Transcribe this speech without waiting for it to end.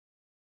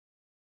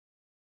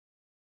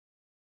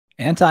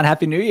Anton,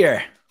 Happy New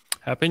Year.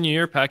 Happy New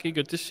Year, Packy.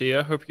 Good to see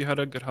you. Hope you had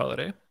a good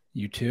holiday.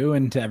 You too.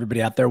 And to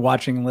everybody out there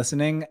watching and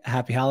listening,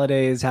 happy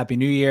holidays, Happy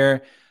New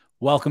Year.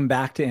 Welcome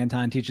back to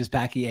Anton Teaches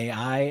Packy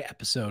AI,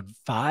 episode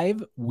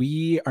 5.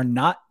 We are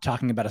not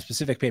talking about a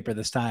specific paper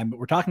this time, but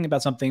we're talking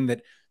about something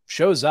that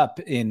shows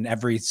up in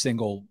every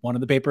single one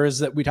of the papers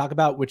that we talk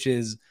about, which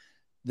is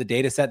the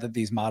data set that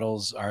these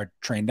models are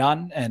trained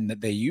on and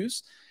that they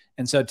use.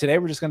 And so today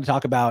we're just going to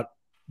talk about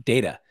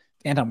data.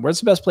 Anton, where's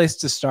the best place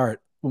to start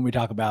when we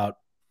talk about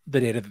the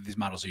data that these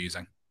models are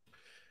using?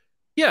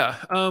 Yeah.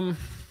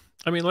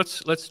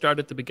 Let's start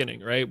at the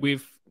beginning, right?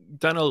 We've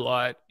done a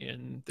lot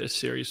in this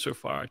series so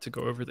far to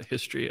go over the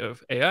history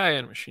of AI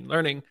and machine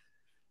learning.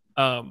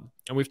 And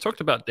we've talked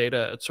about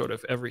data at sort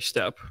of every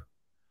step.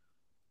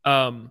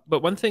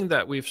 But one thing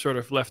that we've sort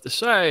of left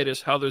aside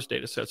is how those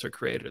data sets are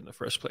created in the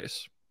first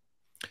place.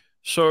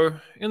 So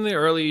in the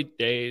early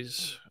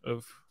days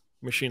of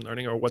machine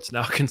learning, or what's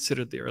now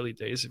considered the early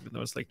days, even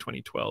though it's like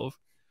 2012,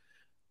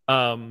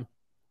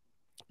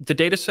 the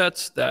data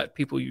sets that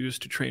people use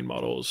to train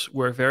models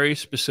were very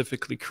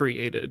specifically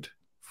created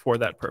for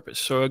that purpose.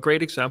 So a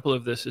great example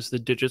of this is the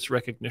digits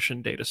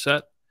recognition data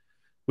set,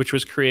 which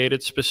was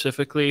created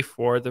specifically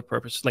for the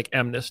purpose, like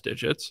MNIST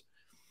digits,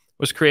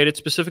 was created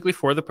specifically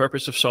for the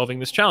purpose of solving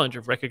this challenge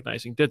of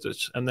recognizing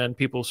digits. And then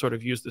people sort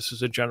of use this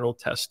as a general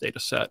test data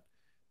set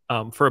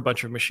for a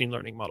bunch of machine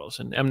learning models.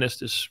 And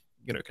MNIST is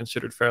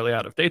considered fairly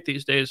out of date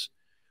these days,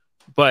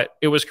 but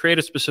it was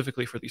created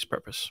specifically for this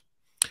purpose.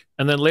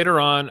 And then later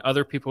on,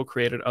 other people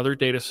created other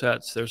data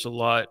sets. There's a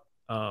lot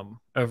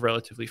of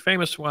relatively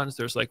famous ones.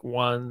 There's like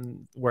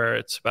one where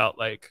it's about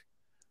like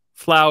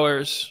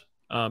flowers,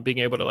 being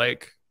able to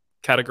like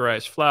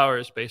categorize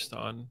flowers based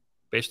on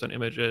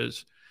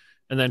images.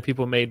 And then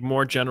people made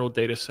more general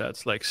data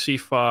sets like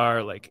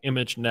CFAR, like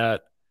ImageNet,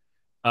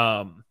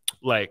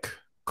 like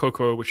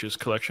COCO, which is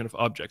collection of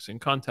objects in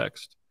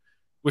context,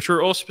 which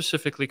were all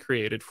specifically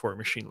created for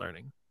machine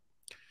learning.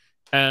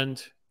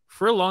 And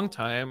for a long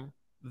time,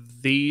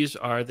 these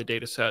are the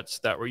data sets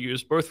that were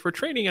used both for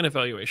training and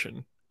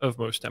evaluation of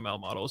most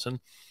ML models. And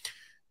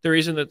the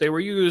reason that they were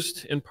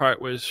used in part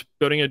was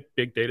building a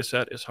big data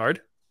set is hard,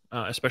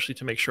 especially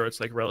to make sure it's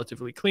like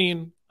relatively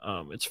clean.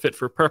 It's fit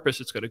for purpose.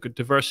 It's got a good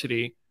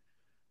diversity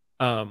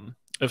of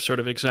sort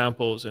of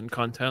examples and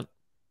content.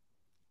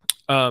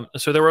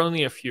 So there were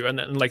only a few. And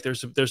then like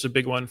there's a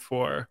big one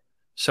for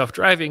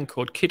self-driving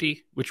called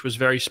Kitty, which was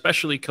very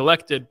specially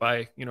collected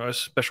by, a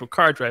special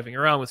car driving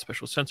around with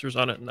special sensors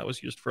on it. And that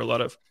was used for a lot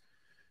of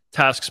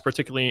tasks,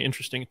 particularly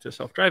interesting to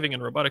self-driving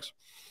and robotics.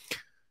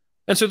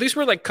 And so these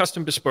were like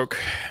custom bespoke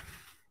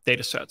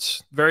data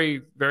sets,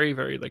 very, very,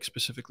 very like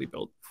specifically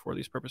built for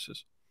these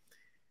purposes.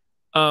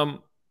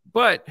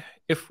 But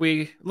if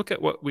we look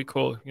at what we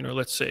call,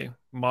 let's say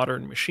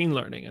modern machine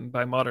learning, and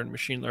by modern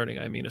machine learning,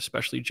 I mean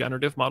especially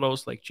generative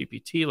models like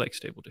GPT, like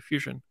Stable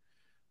Diffusion,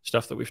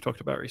 stuff that we've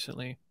talked about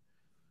recently.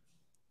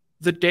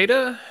 The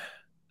data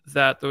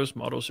that those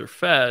models are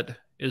fed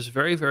is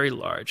very, very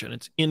large, and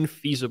it's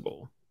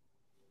infeasible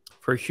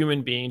for a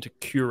human being to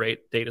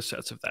curate data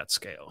sets of that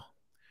scale.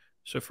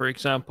 So for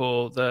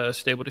example, the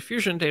Stable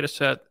Diffusion data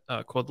set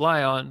called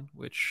Lion,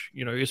 which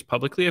is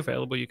publicly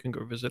available, you can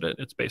go visit it.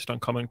 It's based on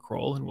Common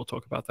Crawl, and we'll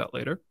talk about that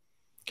later,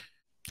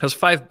 has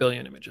 5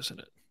 billion images in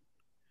it.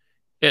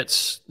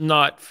 It's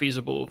not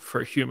feasible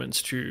for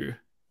humans to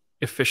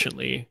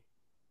efficiently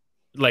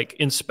like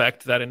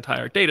inspect that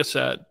entire data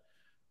set,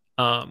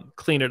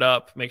 clean it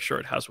up, make sure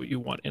it has what you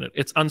want in it.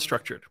 It's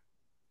unstructured.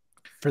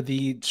 For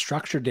the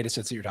structured data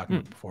sets that you're talking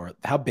about before,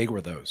 how big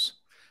were those?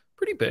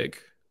 Pretty big.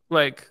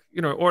 Like,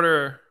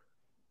 order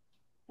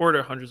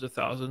hundreds of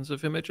thousands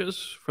of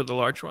images for the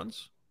large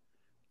ones.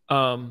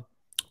 Or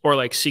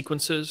like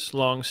sequences,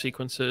 long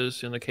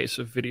sequences in the case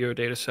of video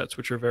data sets,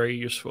 which are very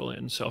useful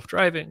in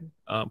self-driving,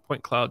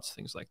 point clouds,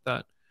 things like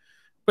that.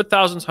 But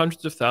thousands,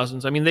 hundreds of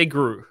thousands, I mean, they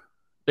grew.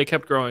 They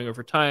kept growing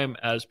over time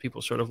as people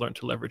sort of learned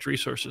to leverage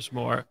resources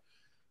more.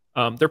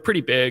 They're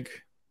pretty big,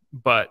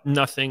 but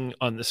nothing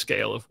on the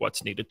scale of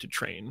what's needed to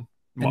train.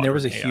 And there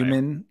was a AI.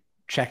 human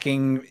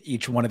checking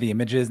each one of the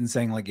images and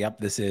saying like, yep,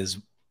 this is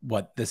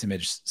what this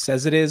image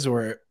says it is,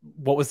 or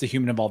what was the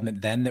human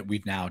involvement then that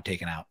we've now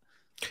taken out?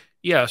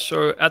 Yeah,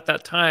 so at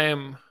that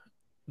time,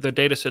 the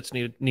data sets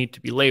need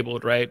to be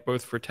labeled, right?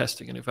 Both for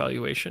testing and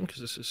evaluation,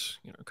 because this is,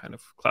 kind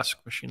of classic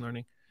machine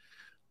learning.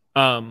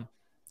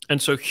 And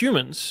so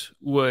humans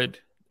would,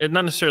 and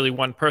not necessarily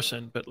one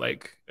person, but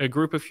like a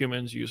group of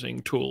humans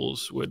using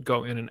tools would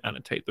go in and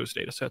annotate those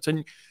data sets.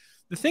 And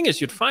the thing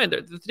is, you'd find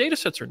that the data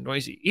sets are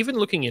noisy. Even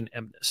looking in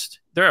MNIST,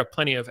 there are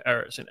plenty of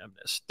errors in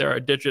MNIST. There are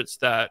digits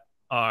that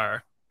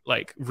are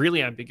like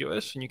really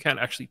ambiguous, and you can't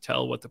actually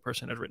tell what the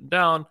person had written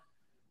down.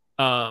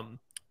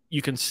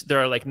 There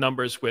are like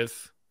numbers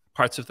with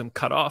parts of them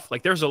cut off.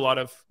 Like there's a lot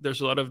of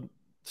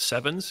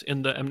sevens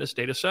in the MNIST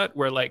data set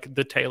where like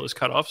the tail is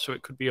cut off, so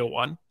it could be a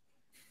 1.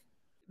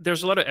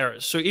 There's a lot of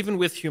errors. So even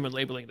with human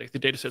labeling, like the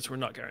data sets were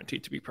not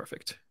guaranteed to be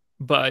perfect.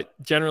 But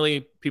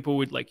generally, people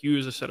would like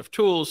use a set of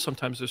tools.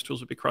 Sometimes those tools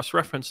would be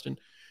cross-referenced. And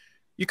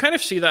you kind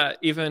of see that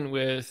even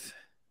with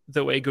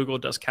the way Google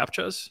does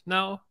CAPTCHAs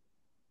now,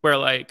 where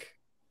like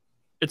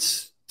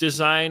it's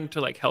designed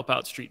to like help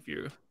out Street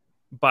View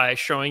by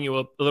showing you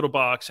a little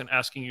box and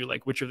asking you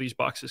like which of these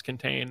boxes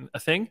contain a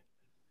thing.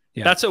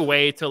 Yeah. That's a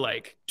way to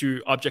like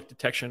do object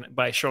detection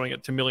by showing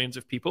it to millions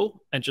of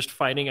people and just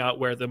finding out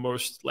where the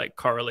most like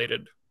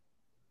correlated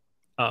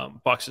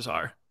boxes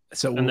are.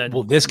 So And then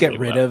will this get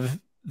rid of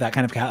that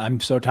kind of I'm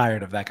so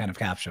tired of that kind of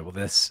CAPTCHA.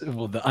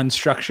 Will the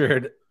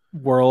unstructured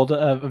world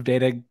of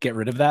data get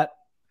rid of that?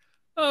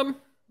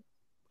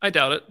 I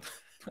doubt it.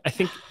 I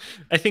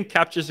think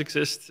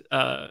CAPTCHAs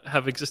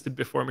have existed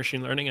before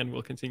machine learning and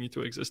will continue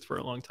to exist for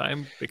a long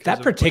time. Because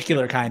that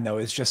particular kind, though,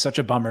 is just such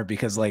a bummer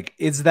because, like,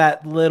 is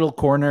that little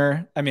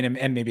corner? I mean,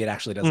 and maybe it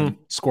actually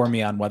doesn't score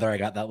me on whether I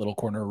got that little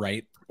corner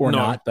right or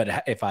not.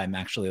 But if I'm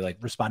actually like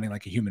responding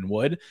like a human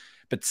would,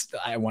 but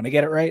I want to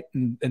get it right,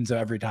 and so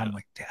every time, I'm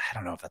like, I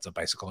don't know if that's a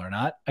bicycle or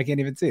not. I can't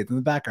even see it in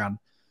the background.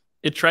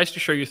 It tries to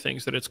show you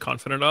things that it's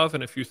confident of,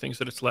 and a few things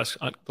that it's less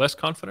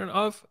confident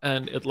of,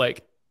 and it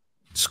like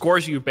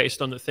scores you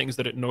based on the things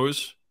that it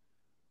knows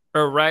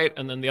are right,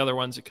 and then the other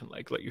ones it can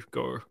like let you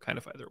go kind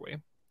of either way.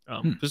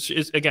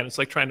 Again, it's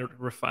like trying to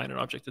refine an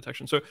object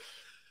detection. So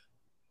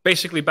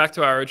basically, back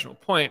to our original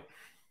point,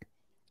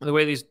 the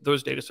way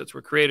those data sets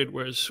were created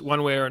was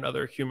one way or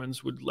another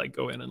humans would like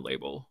go in and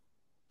label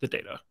the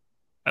data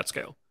at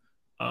scale,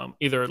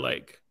 either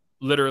like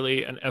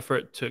literally an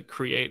effort to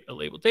create a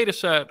labeled data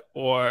set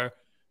or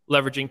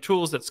leveraging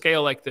tools that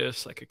scale like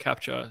this, like a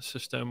CAPTCHA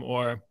system,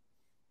 or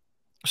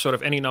sort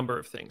of any number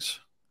of things,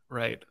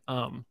 right?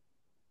 And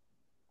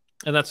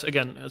that's,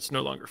 again, it's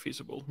no longer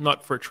feasible,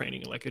 not for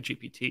training like a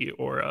GPT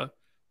or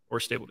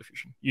stable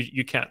diffusion.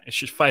 You can't. It's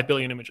just 5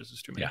 billion images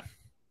is too many. Yeah.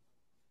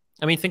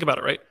 I mean, think about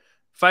it, right?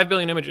 5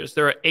 billion images,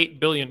 there are 8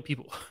 billion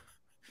people.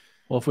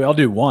 Well, if we all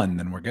do one,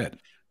 then we're good.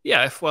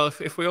 Yeah, if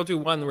we all do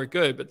one, we're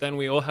good, but then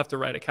we all have to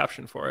write a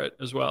caption for it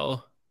as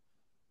well.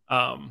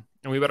 And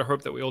we better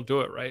hope that we all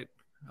do it right.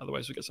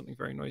 Otherwise we get something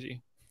very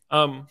noisy.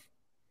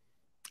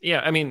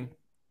 Yeah, I mean,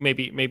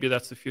 maybe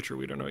that's the future.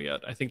 We don't know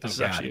yet. I think this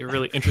is actually a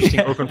really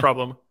interesting open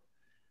problem.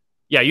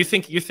 Yeah, you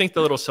think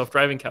the little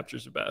self-driving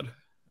captures are bad.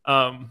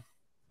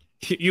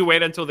 You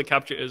wait until the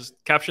capture is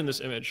caption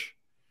this image.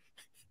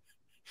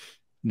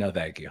 No,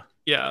 thank you.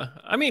 Yeah,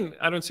 I mean,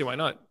 I don't see why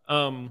not.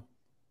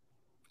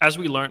 As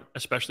we learned,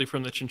 especially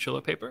from the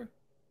chinchilla paper,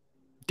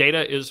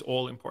 data is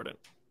all important.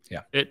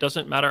 Yeah. It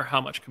doesn't matter how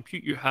much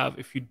compute you have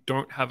if you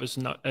don't have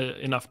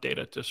enough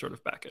data to sort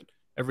of back it.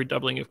 Every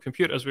doubling of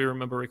compute, as we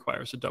remember,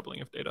 requires a doubling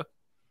of data.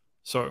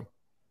 So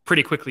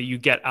pretty quickly, you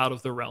get out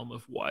of the realm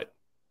of what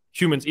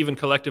humans, even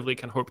collectively,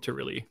 can hope to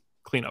really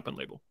clean up and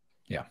label.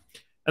 Yeah.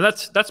 And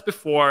that's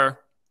before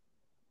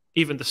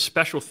even the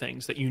special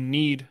things that you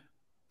need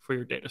for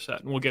your data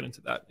set. And we'll get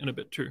into that in a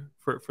bit too,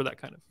 for that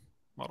kind of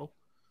model.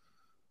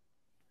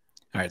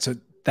 All right. So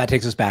that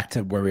takes us back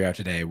to where we are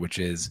today, which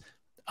is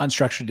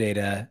unstructured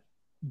data,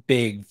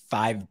 big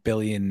 5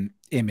 billion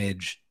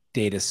image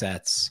data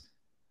sets.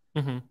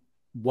 Mm-hmm.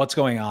 What's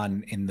going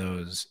on in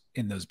those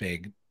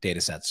big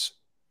data sets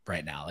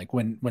right now? Like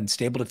when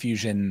Stable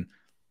Diffusion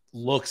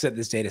looks at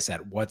this data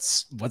set,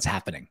 what's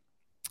happening?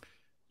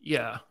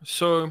 Yeah.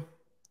 So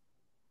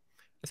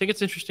I think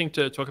it's interesting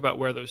to talk about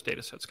where those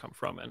data sets come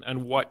from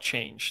and what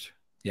changed.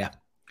 Yeah.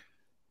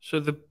 So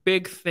the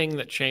big thing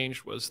that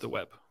changed was the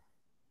web.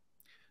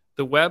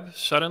 The web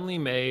suddenly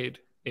made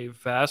a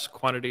vast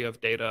quantity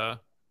of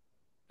data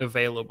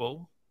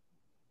available,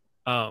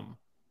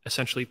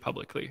 essentially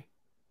publicly.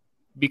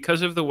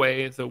 Because of the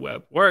way the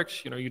web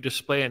works, you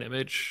display an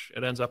image,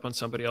 it ends up on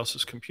somebody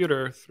else's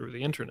computer through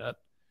the internet.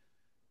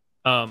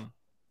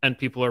 And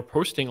people are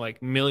posting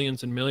like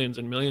millions and millions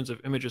and millions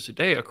of images a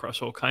day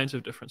across all kinds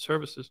of different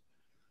services.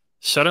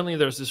 Suddenly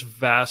there's this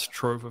vast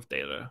trove of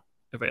data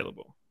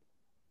available.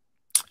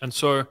 And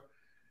so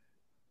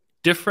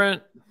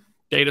different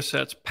data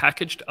sets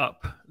packaged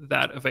up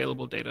that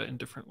available data in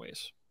different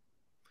ways.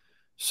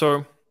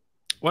 So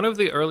one of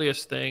the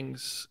earliest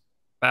things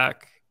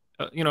back,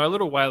 a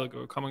little while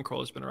ago, Common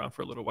Crawl has been around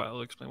for a little while.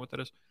 I'll explain what that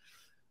is.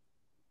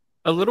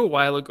 A little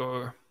while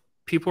ago,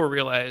 people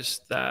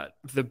realized that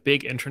the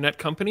big internet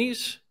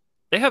companies,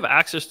 they have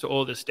access to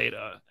all this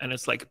data and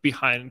it's like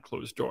behind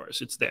closed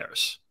doors. It's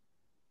theirs,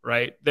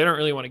 right? They don't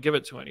really want to give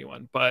it to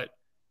anyone, but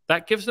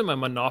that gives them a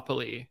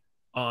monopoly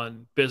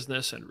on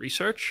business and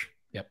research.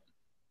 Yep.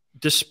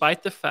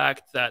 Despite the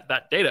fact that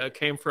that data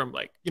came from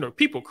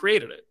people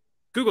created it.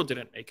 Google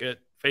didn't make it.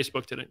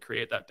 Facebook didn't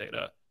create that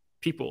data.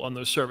 People on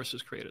those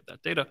services created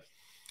that data.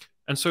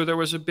 And so there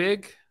was a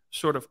big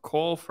sort of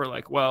call for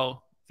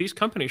these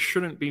companies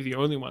shouldn't be the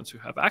only ones who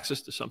have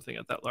access to something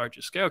at that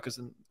larger scale because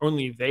then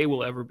only they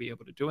will ever be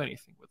able to do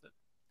anything with it.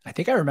 I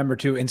think I remember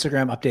too,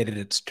 Instagram updated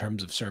its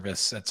terms of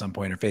service at some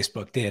point, or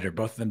Facebook did, or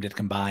both of them did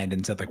combined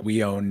and said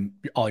we own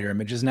all your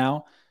images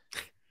now.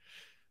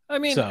 I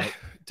mean, so,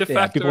 de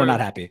facto, people were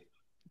not happy.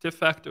 De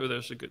facto,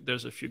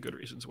 there's a few good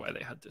reasons why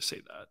they had to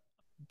say that.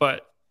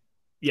 But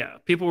yeah,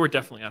 people were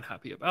definitely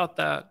unhappy about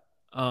that.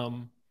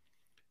 And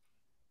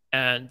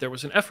there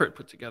was an effort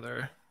put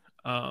together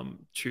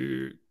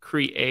to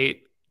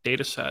create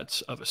data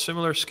sets of a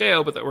similar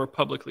scale, but that were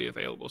publicly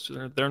available.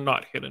 So they're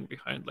not hidden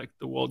behind like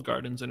the walled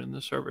gardens and in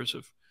the servers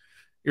of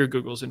your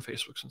Googles and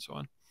Facebooks and so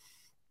on.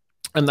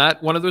 And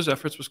that one of those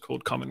efforts was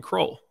called Common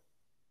Crawl.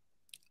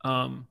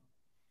 Common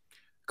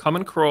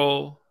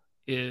Crawl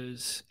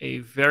is a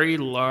very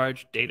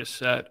large data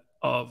set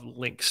of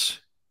links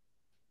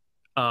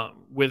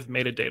with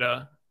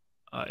metadata.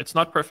 It's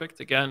not perfect,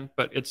 again,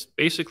 but it's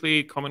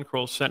basically Common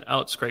Crawl sent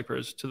out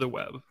scrapers to the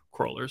web,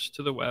 crawlers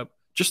to the web,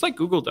 just like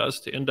Google does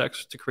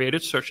to create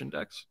its search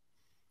index,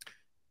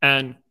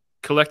 and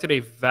collected a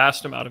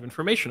vast amount of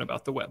information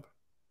about the web.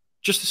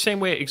 Just the same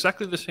way,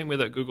 exactly the same way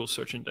that Google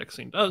search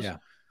indexing does. Yeah.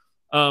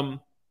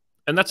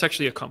 And that's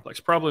actually a complex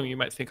problem. You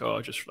might think, oh,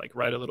 I'll just like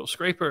write a little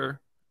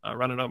scraper,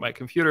 run it on my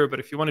computer. But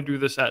if you want to do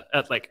this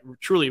at like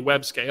truly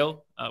web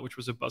scale, which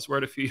was a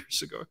buzzword a few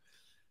years ago,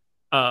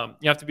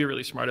 you have to be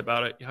really smart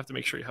about it. You have to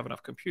make sure you have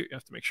enough compute. You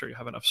have to make sure you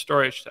have enough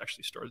storage to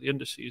actually store the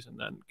indices and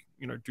then,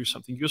 do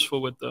something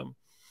useful with them.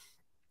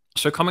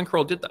 So Common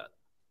Crawl did that.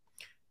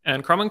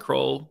 And Common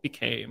Crawl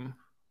became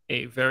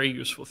a very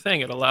useful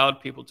thing. It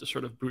allowed people to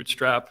sort of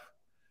bootstrap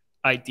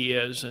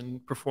ideas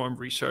and perform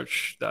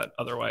research that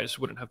otherwise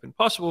wouldn't have been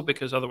possible,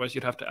 because otherwise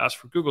you'd have to ask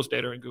for Google's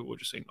data and Google would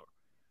just say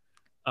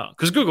no.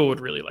 Because Google would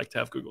really like to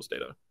have Google's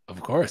data.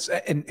 Of course.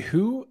 And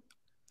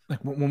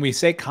when we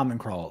say Common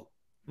Crawl,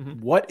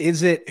 what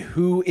is it?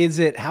 Who is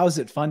it? How is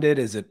it funded?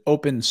 Is it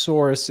open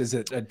source? Is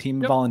it a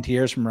team of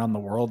volunteers from around the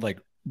world?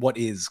 Like, what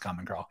is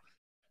Common Crawl?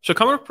 So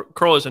Common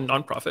Crawl is a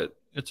nonprofit.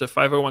 It's a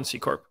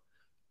 501c corp.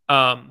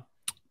 And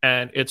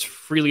it's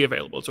freely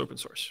available. It's open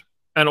source.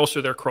 And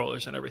also their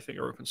crawlers and everything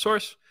are open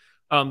source.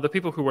 The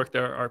people who work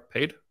there are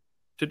paid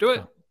to do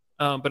it,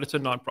 but it's a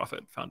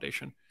nonprofit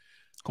foundation.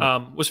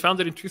 Cool. Was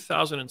founded in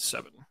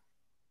 2007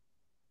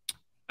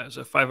 as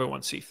a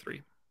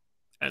 501c3.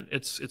 And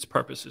its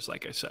purpose is,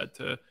 like I said,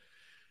 to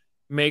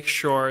make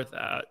sure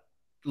that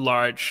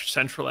large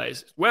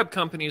centralized web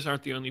companies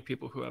aren't the only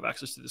people who have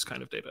access to this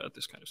kind of data at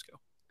this kind of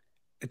scale.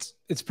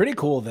 It's pretty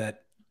cool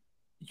that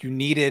you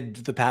needed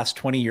the past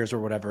 20 years or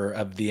whatever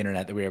of the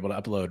internet that we were able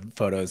to upload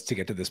photos to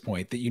get to this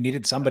point, that you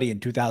needed somebody in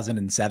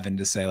 2007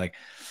 to say, like,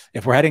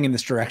 if we're heading in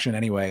this direction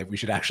anyway, we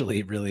should actually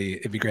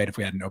it'd be great if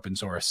we had an open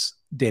source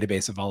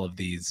database of all of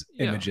these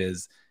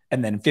images.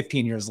 And then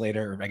 15 years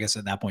later, I guess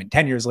at that point,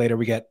 10 years later,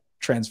 we get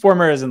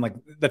transformers, and like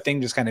the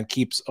thing just kind of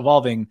keeps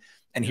evolving.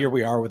 And here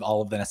we are with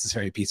all of the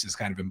necessary pieces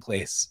kind of in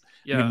place.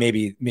 I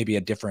mean, maybe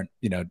a different,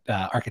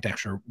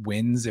 architecture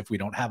wins if we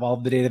don't have all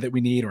of the data that we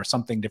need, or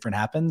something different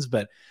happens,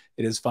 but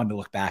it is fun to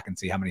look back and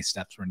see how many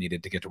steps were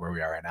needed to get to where we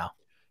are right now.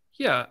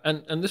 Yeah.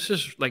 And this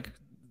is like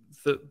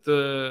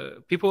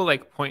the people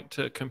like point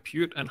to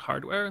compute and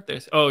hardware. They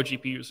say, oh,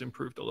 GPUs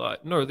improved a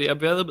lot. No, the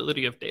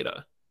availability of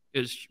data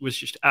was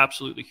just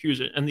absolutely huge.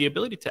 And the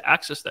ability to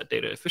access that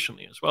data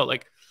efficiently as well.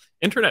 Like,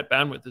 internet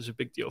bandwidth is a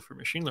big deal for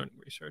machine learning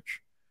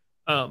research.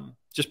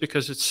 Just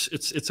because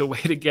it's a way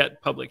to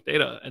get public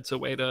data. It's a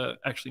way to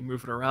actually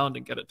move it around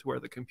and get it to where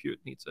the compute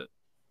needs it.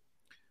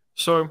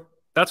 So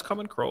that's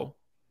Common Crawl.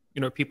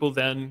 People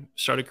then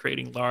started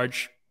creating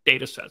large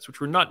data sets,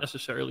 which were not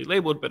necessarily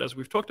labeled, but as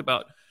we've talked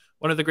about,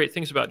 one of the great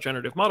things about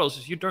generative models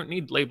is you don't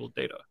need labeled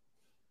data.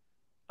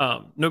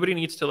 Nobody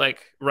needs to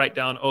like write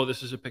down, oh,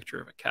 this is a picture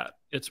of a cat.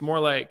 It's more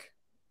like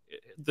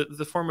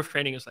the form of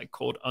training is like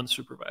called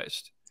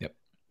unsupervised. Yep.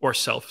 Or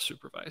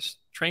self-supervised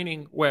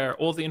training, where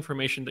all the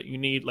information that you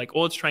need, like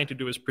all it's trying to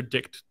do is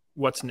predict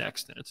what's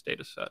next in its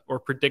data set, or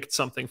predict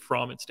something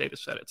from its data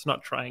set. It's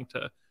not trying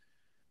to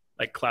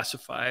like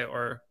classify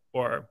or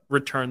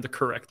return the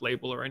correct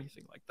label or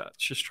anything like that.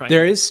 It's just trying.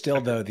 There is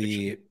still though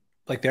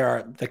there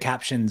are the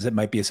captions that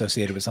might be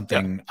associated with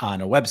something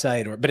on a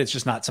website, but it's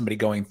just not somebody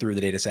going through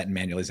the data set and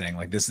manually saying,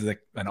 like, this is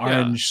an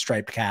orange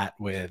striped cat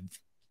with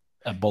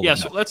a bowl. Yeah.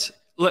 So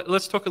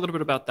let's talk a little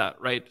bit about that,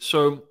 right?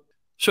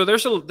 So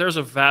there's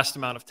a vast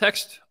amount of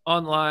text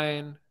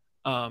online.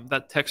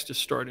 That text is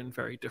stored in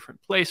very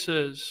different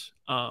places.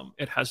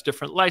 It has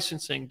different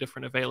licensing,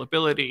 different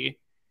availability.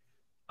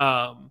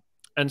 And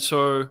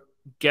so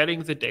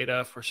getting the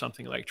data for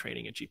something like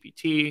training a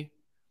GPT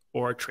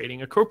or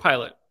training a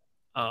Copilot,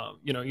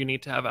 you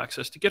need to have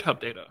access to GitHub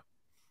data.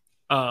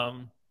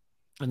 And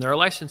there are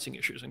licensing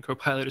issues, and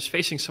Copilot is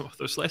facing some of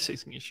those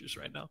licensing issues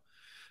right now.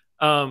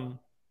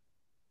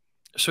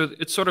 So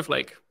it's sort of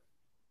like,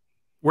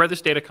 where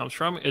this data comes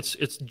from,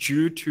 it's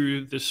due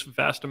to this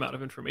vast amount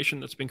of information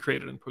that's been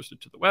created and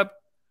posted to the web,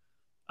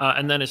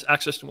 and then is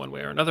accessed in one way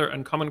or another.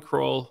 And Common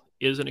Crawl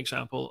is an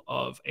example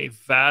of a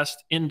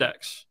vast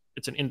index.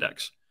 It's an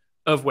index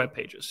of web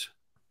pages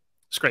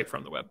scraped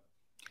from the web.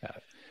 Got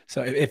it.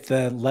 So if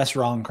the less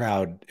wrong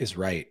crowd is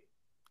right,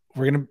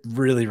 we're going to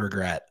really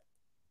regret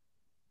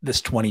this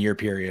 20-year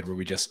period where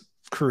we just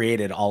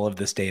created all of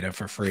this data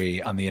for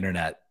free on the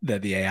internet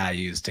that the AI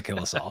used to kill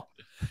us all.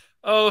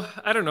 Oh,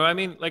 I don't know. I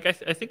mean, like, I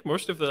think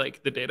most of the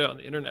data on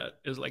the internet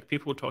is like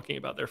people talking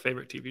about their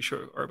favorite TV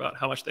show or about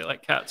how much they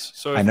like cats.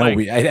 So I know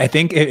I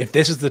think if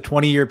this is the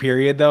 20-year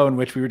period though, in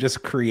which we were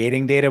just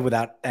creating data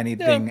without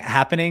anything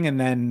happening, and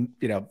then,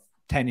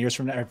 10 years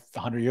from now or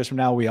 100 years from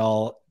now, we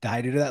all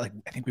die due to that. Like,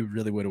 I think we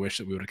really would have wished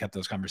that we would have kept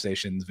those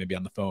conversations maybe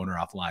on the phone or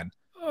offline.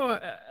 Oh,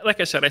 like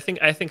I said, I think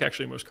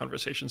actually most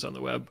conversations on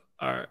the web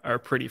are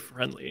pretty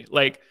friendly.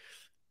 Like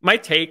my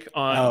take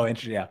on Oh,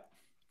 interesting. Yeah.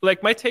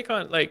 like my take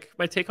on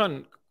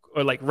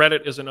or like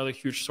Reddit is another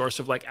huge source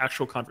of like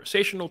actual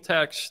conversational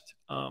text.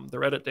 The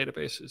Reddit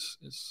database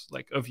is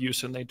like of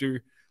use, and they do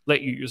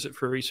let you use it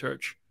for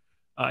research.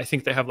 I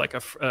think they have like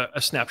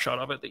a snapshot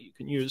of it that you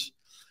can use.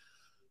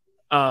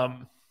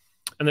 And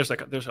there's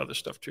other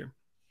stuff too.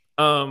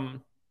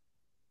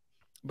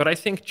 But I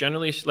think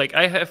generally, like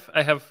I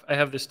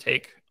have this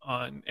take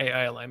on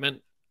AI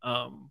alignment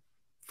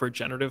for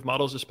generative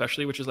models,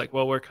 especially, which is like,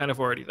 well, we're kind of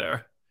already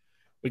there.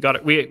 We got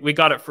it. We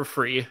got it for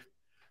free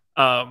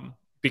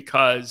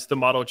because the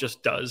model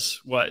just does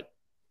what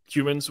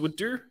humans would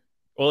do.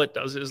 All it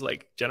does is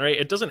like generate.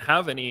 It doesn't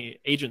have any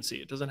agency.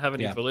 It doesn't have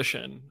any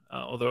volition.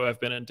 Although I've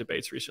been in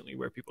debates recently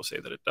where people say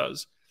that it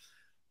does.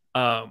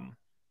 Not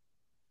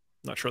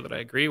sure that I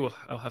agree. Well,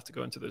 I'll have to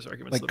go into those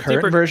arguments. Like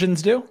current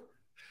versions do.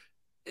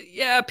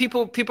 Yeah,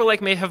 people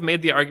like may have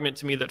made the argument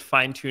to me that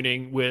fine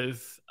tuning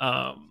with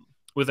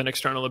an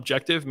external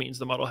objective means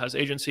the model has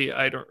agency.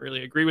 I don't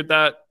really agree with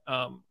that.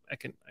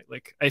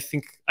 I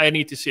think I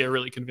need to see a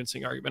really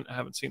convincing argument. I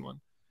haven't seen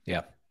one.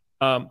 Yeah.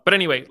 But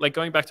anyway, like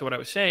going back to what I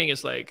was saying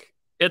is like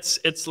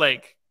it's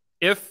like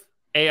if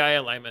AI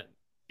alignment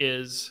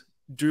is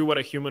do what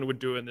a human would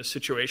do in this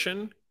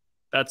situation,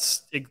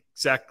 that's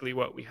exactly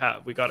what we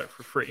have. We got it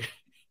for free.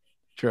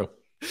 True.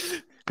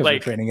 Because like, we're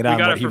training it on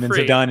what humans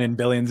have done in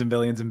billions and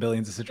billions and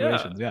billions of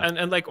situations. Yeah.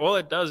 And like all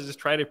it does is just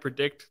try to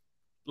predict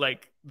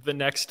like the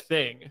next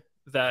thing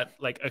that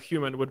like a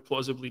human would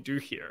plausibly do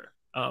here.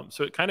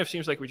 So it kind of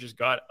seems like we just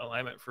got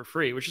alignment for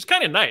free, which is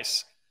kind of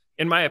nice.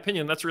 In my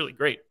opinion, that's really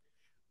great.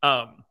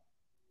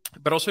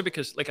 But also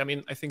because like, I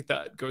mean, I think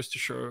that goes to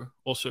show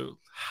also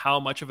how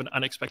much of an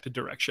unexpected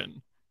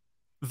direction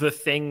the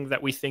thing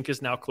that we think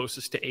is now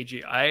closest to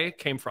AGI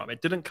came from.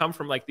 It didn't come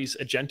from like these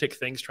agentic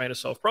things trying to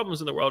solve problems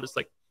in the world. It's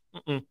like,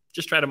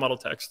 just try to model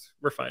text.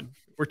 We're fine.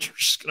 We're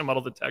just going to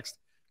model the text,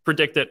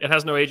 predict it. It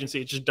has no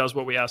agency. It just does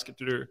what we ask it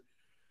to do.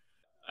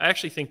 I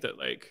actually think that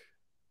like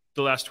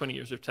the last 20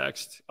 years of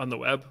text on the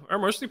web are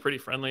mostly pretty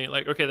friendly.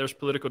 Like, okay, there's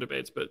political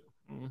debates, but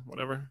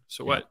whatever.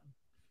 So what?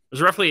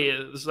 There's roughly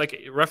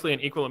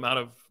an equal amount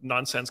of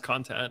nonsense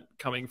content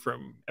coming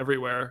from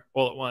everywhere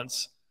all at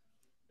once.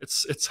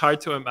 It's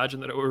hard to imagine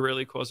that it would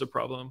really cause a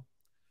problem.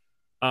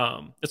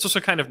 It's also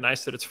kind of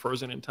nice that it's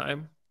frozen in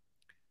time.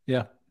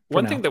 Yeah.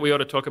 One thing that we ought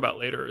to talk about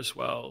later as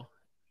well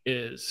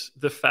is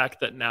the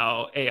fact that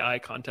now AI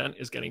content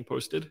is getting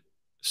posted.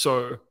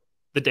 So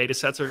the data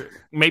sets of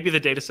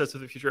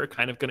the future are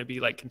kind of going to be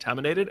like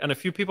contaminated, and a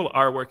few people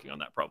are working on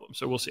that problem.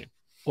 So we'll see.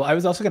 Well, I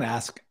was also going to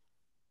ask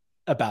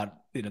about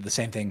the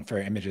same thing for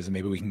images, and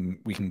maybe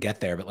we can get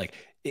there. But like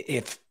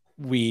if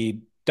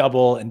we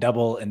double and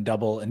double and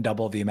double and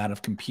double the amount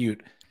of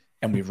compute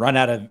and we run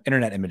out of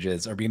internet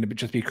images, are we going to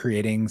just be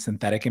creating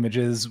synthetic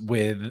images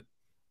with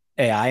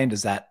AI? And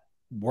does that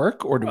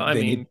work? Or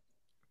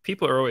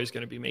people are always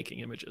going to be making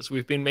images.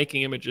 We've been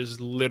making images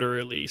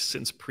literally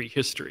since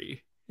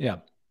prehistory. Yeah.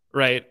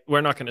 Right. We're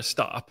not going to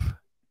stop.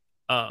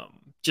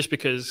 Just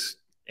because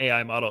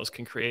AI models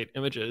can create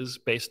images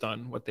based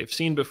on what they've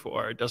seen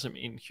before doesn't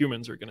mean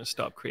humans are going to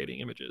stop creating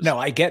images. No,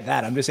 I get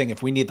that. I'm just saying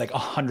if we need like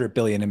 100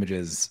 billion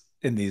images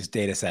in these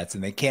data sets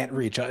and they can't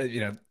reach,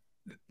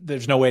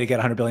 there's no way to get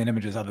 100 billion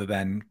images other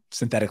than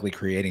synthetically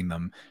creating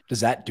them. Does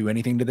that do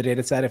anything to the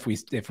data set if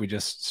we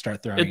just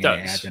start throwing in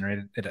AI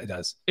generated? It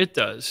does. It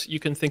does.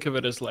 You can think of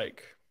it as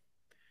like,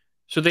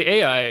 so the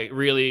AI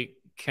really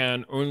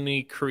can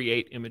only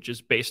create images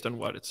based on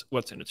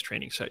what's in its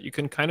training set. You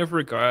can kind of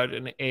regard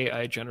an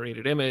AI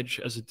generated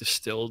image as a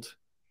distilled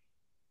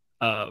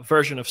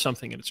version of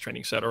something in its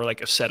training set, or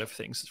like a set of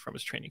things from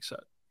its training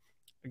set.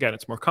 Again,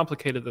 it's more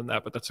complicated than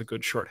that, but that's a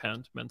good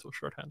shorthand, mental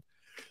shorthand.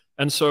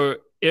 And so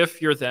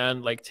if you're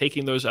then like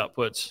taking those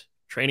outputs,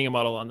 training a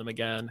model on them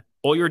again,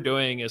 all you're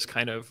doing is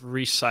kind of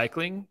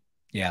recycling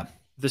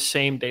the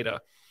same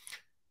data.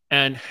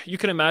 And you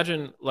can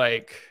imagine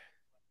like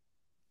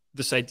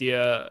this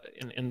idea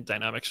in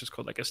dynamics is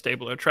called like a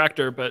stable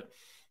attractor. But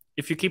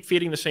if you keep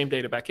feeding the same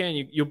data back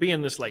in, you'll be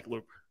in this like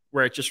loop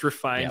where it just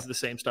refines the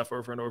same stuff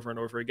over and over and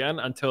over again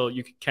until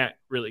you can't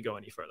really go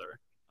any further.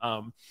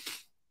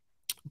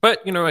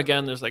 But,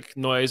 again, there's like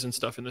noise and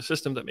stuff in the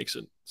system that makes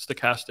it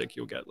stochastic.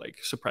 You'll get like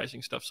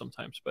surprising stuff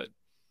sometimes. But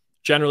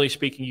generally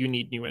speaking, you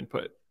need new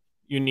input.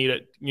 You need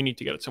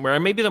to get it somewhere.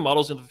 And maybe the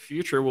models in the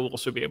future will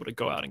also be able to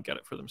go out and get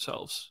it for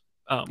themselves,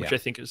 which I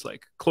think is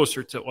like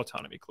closer to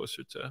autonomy,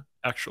 closer to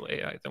actual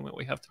AI than what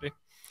we have today.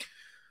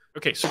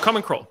 Okay, so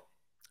Common Crawl,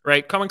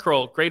 right? Common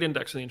Crawl, great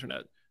index of the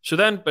internet. So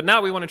then, but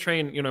now we want to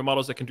train,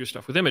 models that can do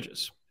stuff with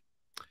images.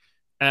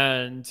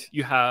 And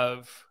you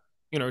have,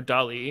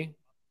 DALL-E.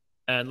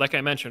 And like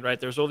I mentioned, right,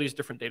 there's all these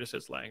different data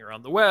sets lying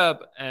around the web,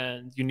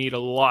 and you need a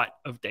lot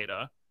of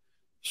data.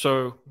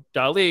 So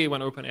DALL-E, when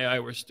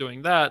OpenAI was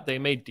doing that, they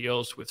made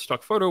deals with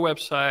stock photo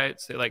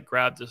websites. They like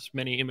grabbed as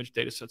many image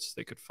data sets as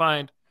they could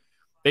find.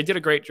 They did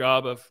a great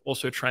job of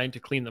also trying to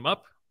clean them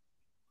up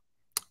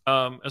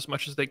as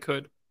much as they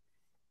could.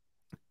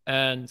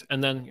 And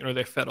then,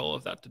 they fed all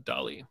of that to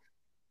DALL-E.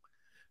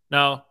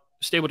 Now,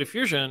 Stable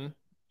Diffusion,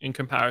 in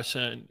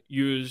comparison,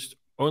 used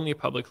only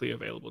publicly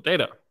available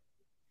data.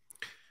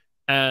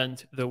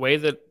 And the way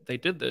that they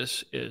did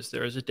this is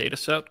there is a data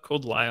set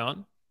called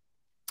Lion.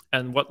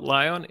 And what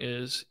Lion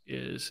is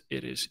it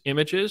is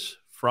images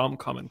from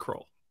Common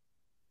Crawl.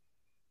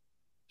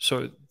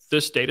 So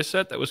this data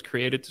set that was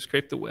created to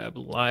scrape the web,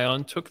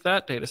 Lion took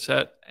that data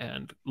set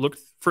and looked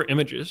for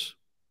images.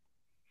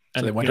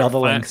 So they went to all the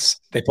links.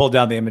 They pulled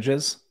down the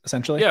images,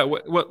 essentially? Yeah,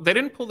 well, they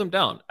didn't pull them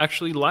down.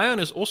 Actually, Lion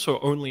is also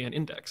only an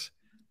index.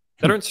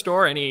 They don't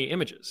store any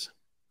images.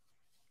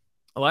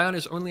 Lion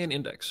is only an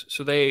index.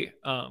 So they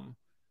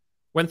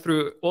went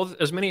through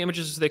as many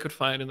images as they could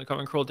find in the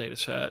Common Crawl data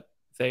set.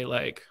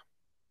 They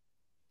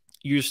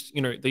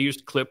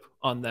used clip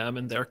on them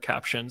and their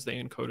captions.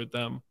 They encoded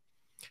them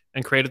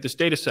and created this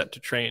data set to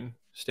train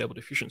Stable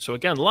Diffusion. So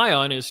again,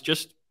 Lion is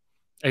just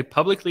a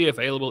publicly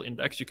available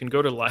index. You can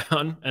go to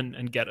Lion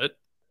and get it.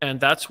 And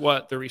that's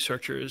what the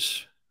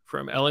researchers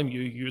from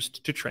LMU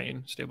used to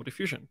train Stable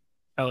Diffusion,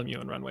 LMU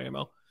and Runway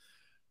ML.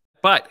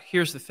 But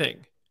here's the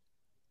thing.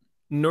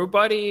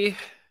 Nobody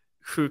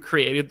who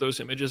created those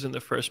images in the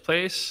first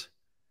place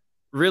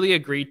really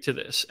agreed to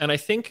this. And I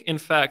think, in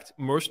fact,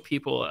 most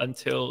people,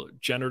 until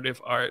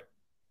generative art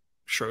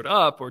showed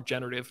up or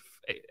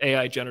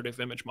AI generative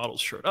image models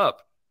showed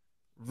up,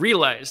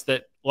 realized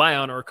that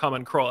Lion or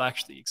Common Crawl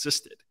actually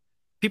existed.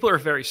 People are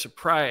very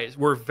surprised.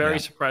 We're very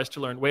surprised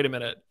to learn, wait a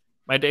minute,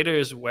 my data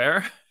is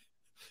where?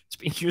 It's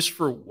being used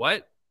for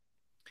what?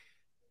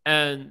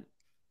 And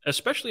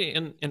especially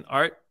in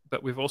art,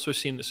 but we've also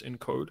seen this in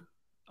code.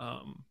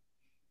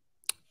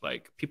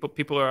 Like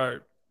people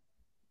are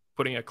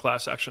putting a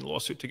class action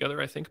lawsuit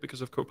together, I think,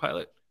 because of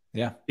Copilot.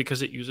 Yeah.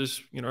 Because it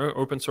uses,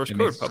 open source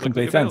code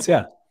publicly available sense,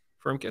 yeah.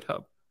 from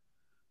GitHub.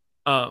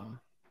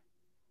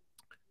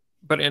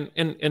 But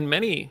in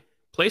many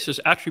places,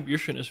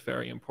 attribution is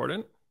very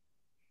important.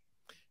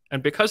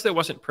 And because there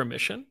wasn't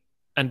permission,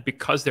 and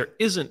because there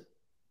isn't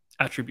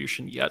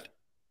attribution yet,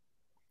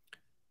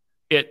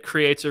 it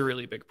creates a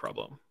really big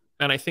problem.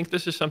 And I think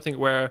this is something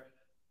where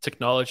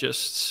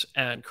technologists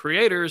and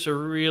creators are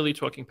really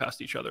talking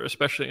past each other,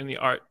 especially in the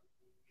art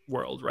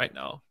world right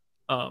now.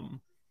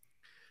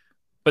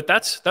 But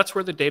that's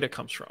where the data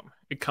comes from.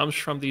 It comes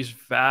from these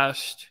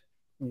vast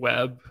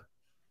web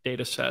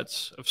data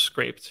sets of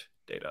scraped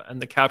data.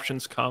 And the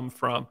captions come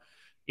from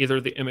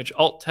either the image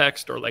alt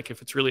text, or like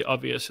if it's really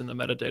obvious in the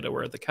metadata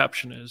where the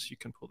caption is, you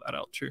can pull that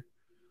out too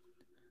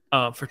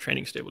for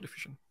training Stable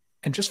Diffusion.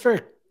 And just for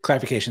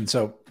clarification,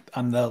 so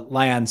on the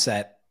Lion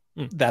set,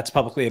 that's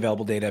publicly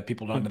available data.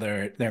 People don't know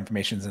their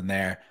information's in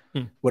there.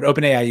 What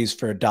OpenAI used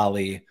for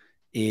DALL-E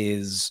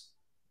is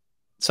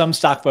some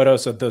stock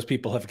photos, so those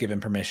people have given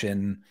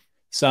permission.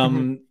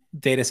 Some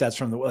data sets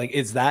from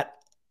is that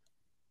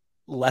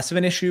less of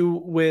an issue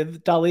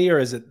with DALL-E, or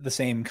is it the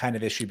same kind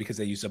of issue because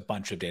they use a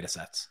bunch of data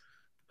sets?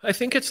 I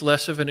think it's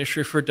less of an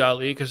issue for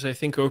DALL-E because I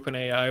think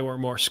OpenAI were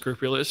more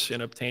scrupulous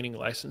in obtaining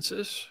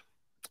licenses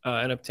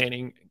and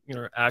obtaining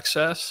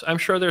access. I'm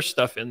sure there's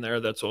stuff in there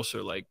that's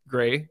also like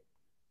gray,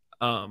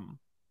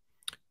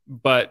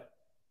 but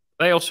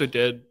they also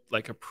did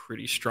like a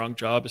pretty strong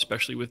job,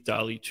 especially with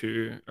DALL-E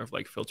 2, of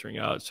like filtering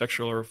out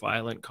sexual or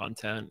violent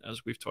content,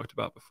 as we've talked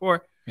about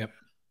before. Yep.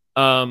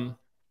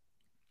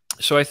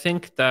 So I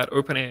think that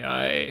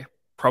OpenAI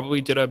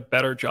probably did a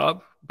better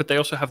job, but they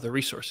also have the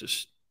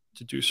resources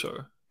to do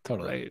so.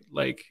 Totally. Right.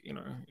 Like,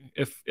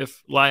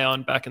 if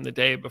Lion back in the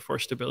day before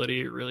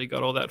Stability really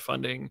got all that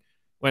funding,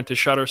 went to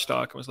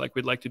Shutterstock and was like,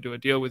 we'd like to do a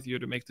deal with you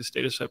to make this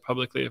data set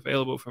publicly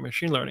available for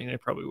machine learning, they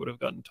probably would have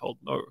gotten told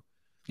no.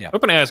 Yeah.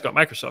 OpenAI's got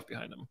Microsoft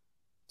behind them.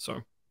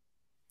 So.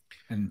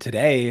 And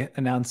today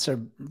announced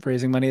they're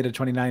raising money at a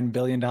 $29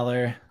 billion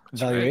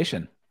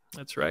valuation.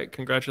 That's right.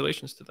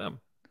 Congratulations to them.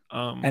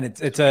 And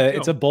it's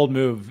a bold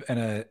move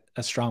and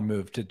a strong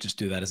move to just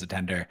do that as a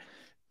tender.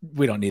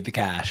 We don't need the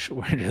cash.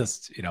 We're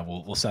just,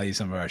 we'll sell you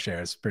some of our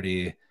shares.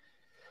 Things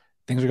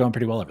are going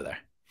pretty well over there.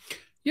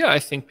 Yeah, I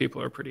think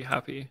people are pretty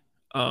happy.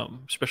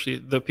 Especially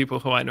the people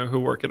who I know who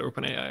work at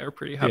OpenAI are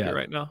pretty happy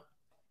right now.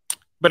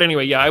 But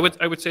anyway, yeah, I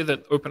would say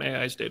that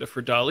OpenAI's data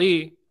for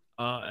DALL-E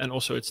and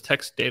also its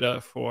text data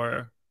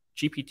for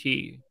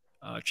GPT,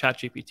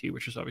 ChatGPT,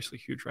 which is obviously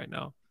huge right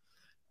now,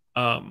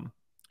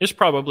 is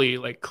probably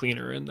like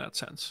cleaner in that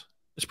sense.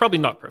 It's probably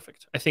not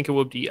perfect. I think it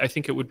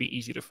would be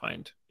easy to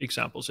find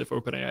examples if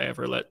OpenAI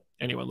ever let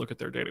anyone look at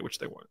their data, which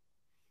they won't.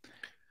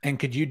 And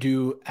could you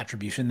do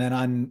attribution then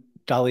on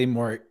DALL-E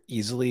more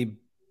easily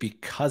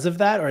because of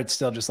that? Or it's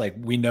still just like,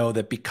 we know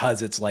that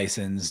because it's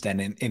licensed and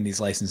in these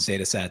licensed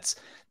data sets,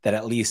 that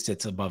at least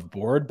it's above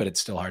board, but it's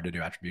still hard to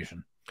do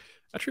attribution?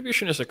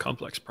 Attribution is a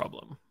complex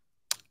problem.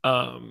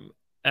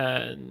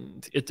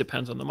 And it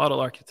depends on the model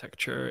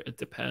architecture. It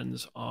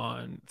depends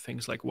on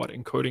things like what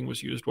encoding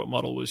was used, what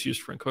model was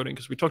used for encoding.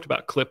 Because we talked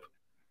about clip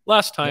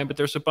last time, but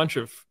there's a bunch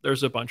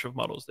of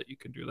models that you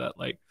can do that.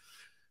 Like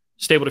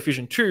Stable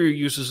Diffusion 2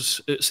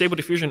 uses Stable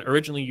Diffusion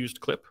originally used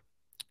clip.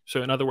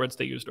 So in other words,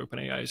 they used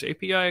OpenAI's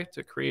API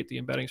to create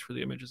the embeddings for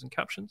the images and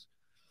captions.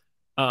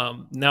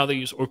 Now they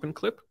use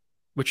OpenClip,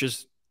 which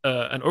is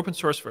an open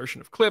source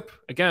version of Clip,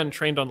 again,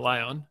 trained on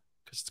Lion,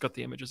 because it's got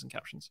the images and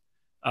captions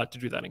to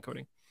do that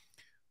encoding.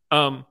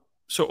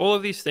 So all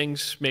of these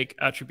things make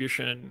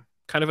attribution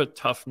kind of a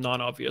tough,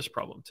 non-obvious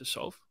problem to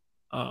solve.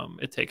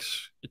 It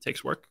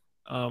takes work.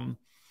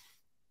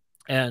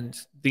 And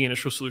the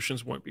initial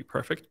solutions won't be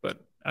perfect,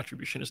 but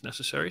attribution is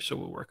necessary, so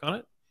we'll work on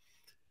it.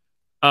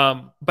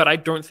 But I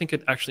don't think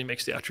it actually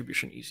makes the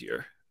attribution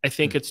easier. I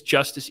think it's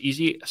just as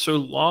easy so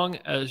long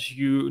as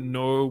you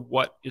know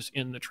what is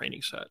in the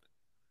training set.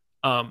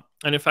 And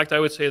in fact, I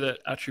would say that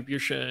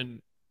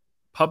attribution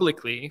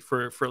publicly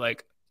for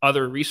like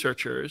other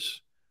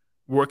researchers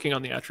working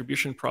on the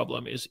attribution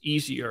problem is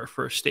easier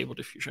for Stable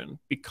Diffusion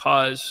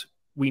because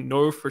we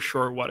know for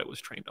sure what it was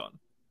trained on.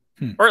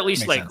 Or at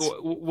least like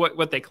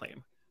what they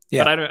claim.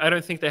 Yeah. But I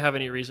don't think they have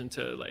any reason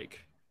to like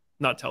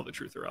not tell the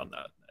truth around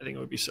that. I think it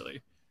would be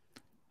silly.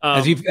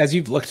 As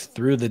you've looked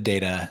through the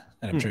data,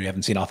 and I'm sure you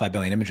haven't seen all 5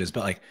 billion images,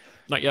 but like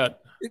not yet.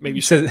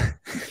 Maybe so.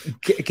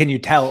 Can you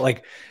tell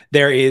like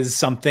there is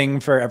something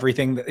for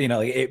everything that, you know,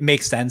 like, it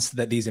makes sense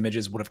that these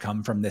images would have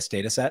come from this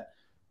data set?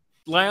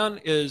 Lion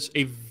is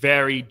a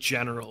very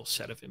general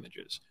set of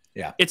images.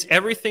 Yeah. It's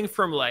everything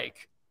from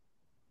like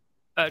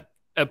a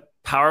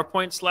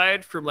PowerPoint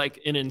slide from like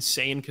an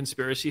insane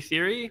conspiracy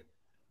theory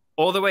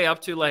all the way up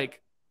to like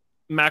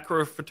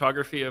macro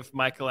photography of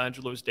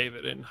Michelangelo's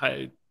David in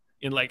high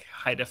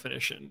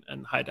definition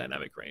and high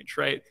dynamic range,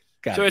 right?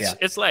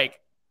 It's like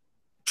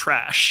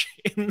trash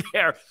in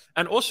there.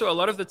 And also a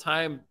lot of the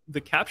time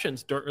the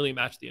captions don't really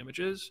match the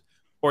images,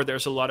 or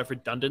there's a lot of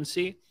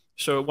redundancy.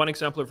 So one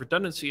example of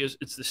redundancy is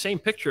it's the same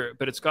picture,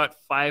 but it's got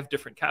 5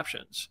 different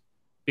captions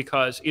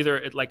because either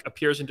it like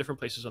appears in different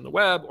places on the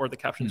web, or the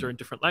captions are in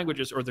different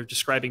languages, or they're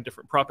describing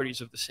different properties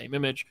of the same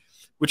image,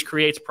 which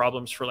creates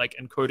problems for like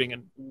encoding.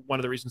 And one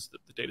of the reasons that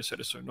the data set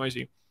is so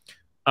noisy.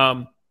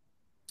 One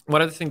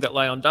other thing that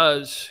Lion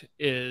does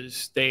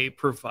is they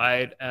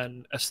provide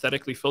an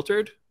aesthetically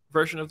filtered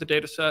version of the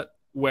data set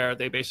where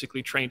they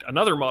basically trained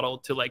another model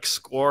to like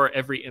score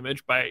every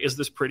image by, is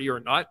this pretty or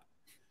not?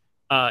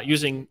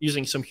 Using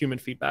some human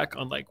feedback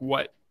on like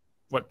what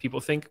people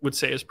think would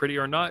say is pretty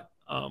or not.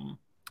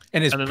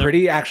 And is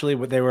pretty actually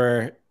what they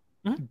were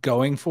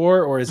going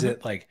for, or is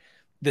it like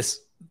this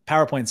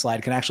PowerPoint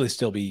slide can actually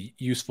still be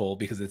useful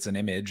because it's an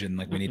image and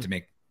like we need to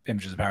make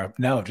images of power?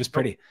 No, just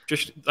pretty.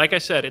 Just like I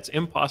said, it's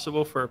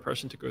impossible for a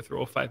person to go through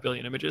all 5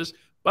 billion images,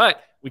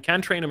 but we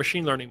can train a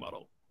machine learning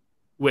model,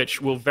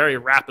 which will very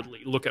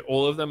rapidly look at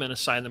all of them and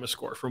assign them a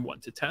score from 1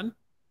 to 10.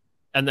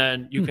 And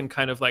then you can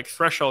kind of like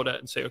threshold it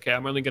and say, okay,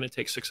 I'm only going to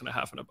take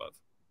 6.5 and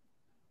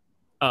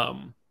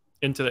above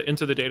into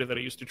the data that I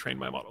used to train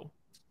my model.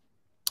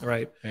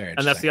 Right.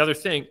 And that's the other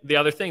thing. The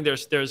other thing,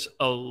 there's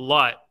a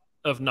lot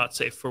of not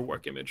safe for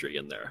work imagery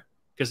in there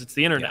because it's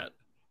the internet.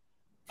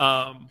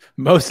 Yeah.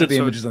 Most of the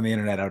images on the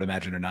internet, I would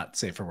imagine, are not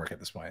safe for work at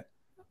this point.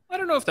 I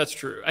don't know if that's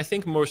true. I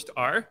think most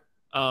are.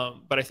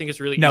 But I think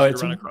it's really easy to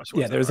run across.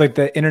 Yeah, there's like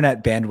the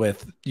internet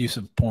bandwidth use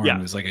of porn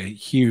was like a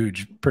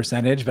huge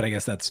percentage, but I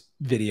guess that's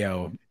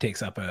video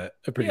takes up a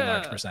pretty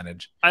large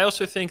percentage. I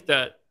also think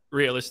that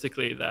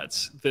realistically,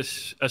 that's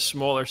a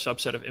smaller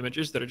subset of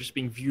images that are just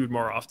being viewed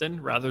more often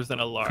rather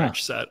than a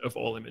large set of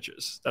all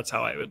images. That's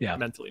how I would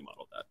mentally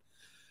model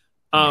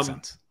that. Makes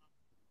sense.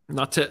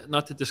 Not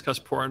to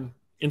discuss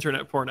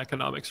internet porn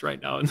economics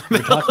right now. We're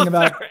talking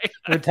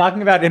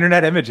about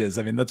internet images.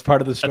 I mean, that's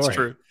part of the story. That's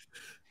true.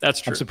 That's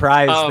true. I'm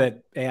surprised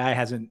that AI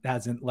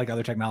hasn't like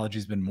other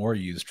technologies been more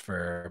used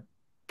for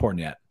porn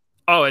yet.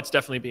 Oh, it's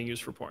definitely being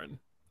used for porn.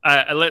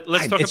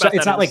 Let's talk about that.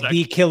 It's not like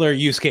the killer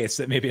use case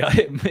that maybe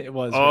it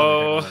was.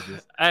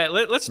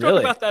 Let's talk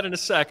about that in a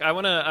sec. I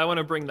want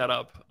to bring that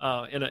up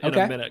in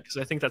a minute because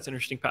I think that's an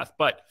interesting path.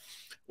 But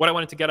what I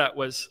wanted to get at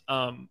was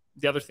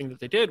the other thing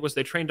that they did was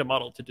they trained a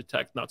model to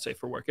detect not safe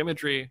for work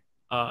imagery.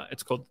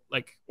 It's called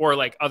like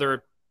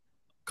other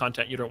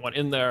content you don't want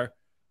in there.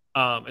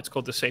 It's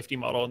called the safety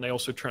model, and they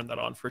also turned that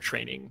on for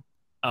training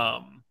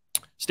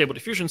Stable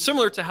Diffusion,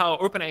 similar to how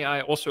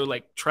OpenAI also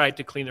like tried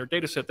to clean their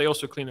data set. They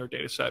also clean their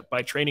data set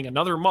by training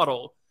another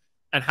model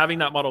and having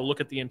that model look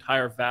at the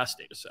entire vast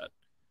data set.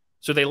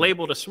 So they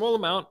labeled a small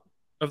amount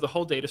of the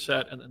whole data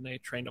set, and then they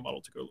trained a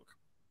model to go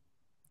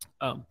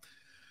look.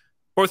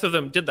 Both of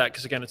them did that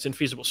because, again, it's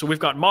infeasible. So we've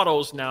got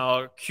models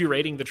now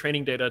curating the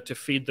training data to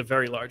feed the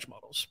very large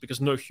models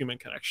because no human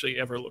can actually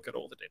ever look at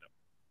all the data.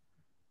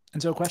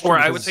 And so a question, or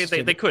I would say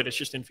they could, it's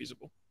just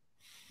infeasible.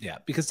 Yeah,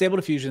 because Stable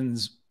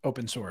Diffusion's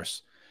open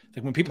source.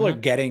 Like when people are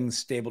getting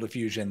Stable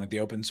Diffusion, like the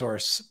open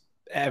source,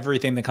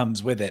 everything that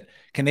comes with it,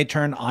 can they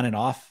turn on and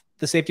off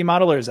the safety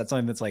model, or is that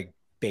something that's like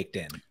baked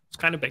in? It's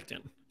kind of baked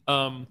in.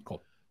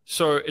 Cool.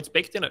 So it's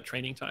baked in at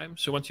training time.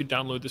 So once you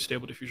download the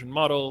Stable Diffusion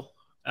model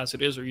as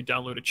it is, or you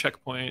download a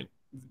checkpoint,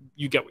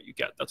 you get what you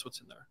get. That's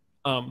what's in there.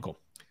 Cool.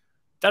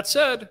 That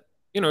said,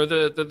 you know,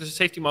 the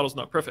safety model is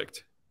not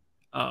perfect.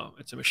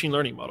 It's a machine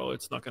learning model.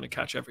 It's not going to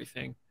catch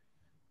everything.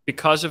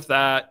 because of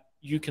that,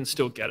 you can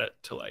still get it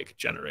to like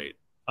generate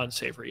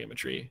unsavory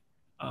imagery.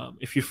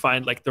 If you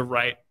find like the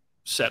right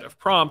set of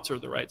prompts or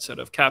the right set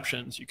of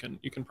captions, you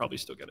can probably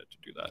still get it to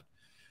do that.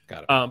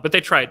 Got it. But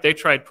they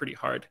tried pretty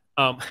hard.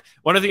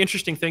 One of the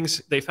interesting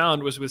things they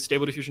found was with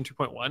Stable Diffusion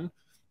 2.1,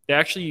 they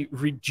actually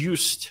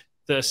reduced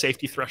the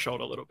safety threshold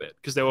a little bit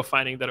because they were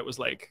finding that it was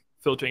like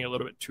filtering a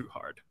little bit too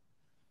hard.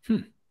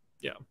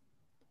 Yeah.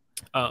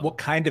 What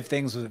kind of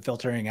things was it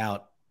filtering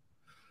out?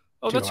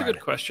 Oh, that's a good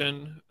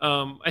question.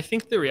 I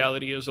think the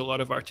reality is a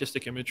lot of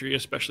artistic imagery,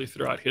 especially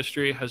throughout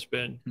history, has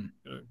been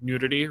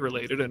nudity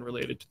related and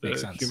related to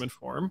the human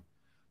form.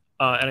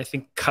 And I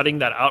think cutting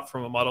that out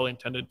from a model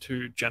intended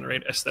to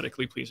generate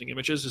aesthetically pleasing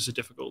images is a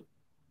difficult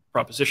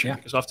proposition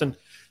because often,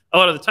 a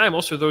lot of the time,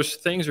 also those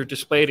things are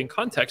displayed in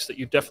context that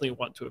you definitely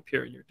want to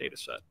appear in your data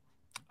set.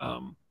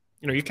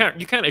 You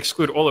can't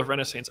exclude all of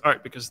Renaissance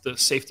art because the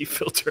safety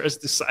filter has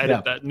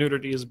decided that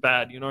nudity is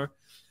bad.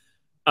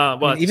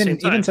 Well,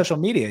 even social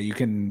media, you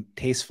can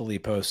tastefully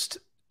post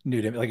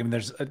nude. Like, I mean,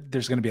 there's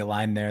going to be a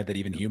line there that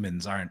even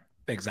humans aren't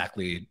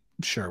exactly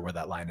sure where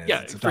that line is.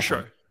 Yeah, for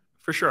sure.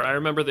 For sure. I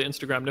remember the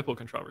Instagram nipple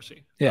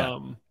controversy. Yeah.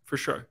 For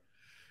sure.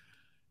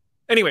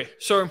 Anyway,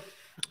 so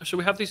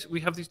we have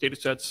these data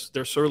sets.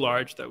 They're so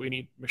large that we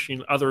need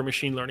other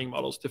machine learning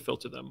models to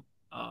filter them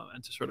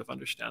and to sort of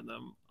understand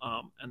them.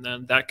 And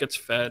then that gets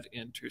fed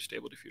into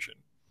Stable Diffusion.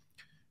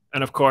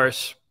 And of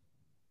course,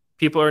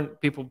 people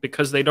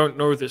because they don't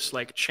know this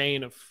like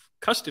chain of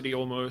custody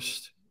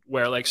almost,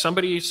 where like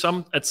somebody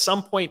at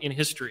some point in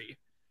history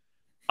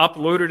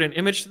uploaded an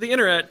image to the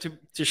internet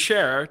to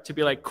share, to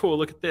be like, cool,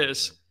 look at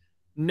this,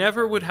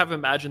 never would have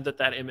imagined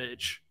that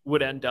image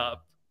would end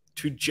up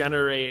to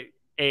generate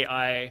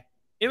AI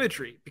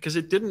imagery because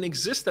it didn't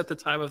exist at the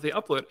time of the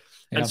upload.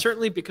 And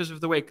certainly because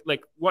of the way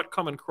like what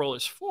Common Crawl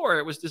is for,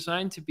 it was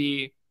designed to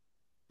be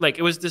like,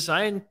 it was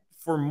designed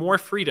for more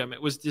freedom.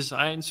 It was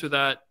designed so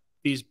that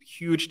these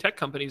huge tech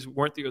companies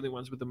weren't the only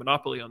ones with the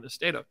monopoly on this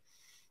data.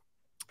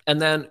 And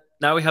then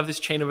now we have this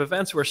chain of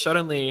events where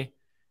suddenly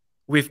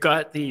we've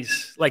got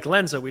these, like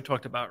Lensa we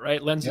talked about,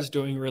 right? Lensa is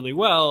doing really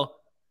well,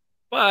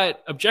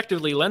 but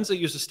objectively, Lensa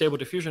uses Stable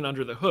Diffusion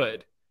under the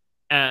hood,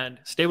 and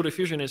Stable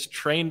Diffusion is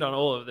trained on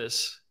all of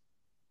this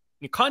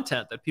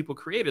content that people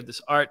created,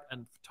 this art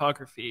and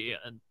photography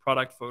and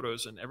product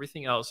photos and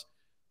everything else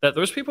that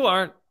those people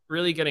aren't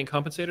really getting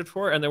compensated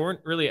for, and they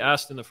weren't really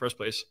asked in the first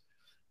place.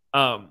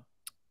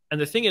 And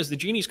the thing is, the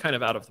genie's kind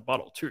of out of the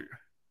bottle too.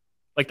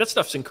 Like that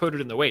stuff's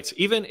encoded in the weights.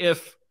 Even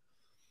if,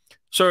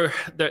 so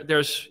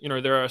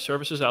there are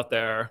services out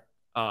there.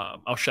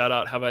 I'll shout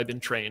out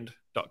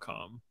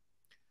haveibeentrained.com,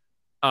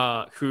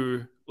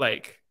 who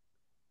like,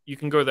 you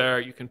can go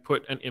there, you can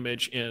put an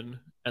image in,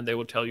 and they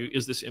will tell you,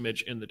 is this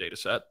image in the data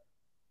set?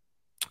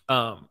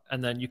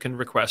 And then you can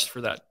request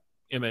for that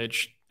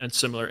image and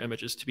similar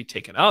images to be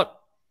taken out.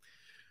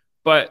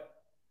 But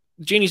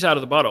genie's out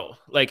of the bottle.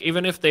 Like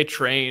even if they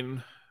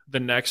train the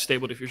next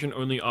Stable Diffusion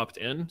only opt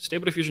in,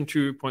 Stable Diffusion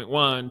 2.1,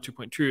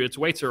 2.2, its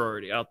weights are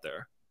already out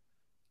there.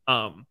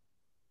 And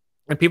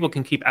people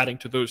can keep adding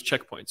to those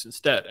checkpoints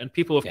instead. And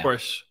people, of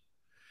course,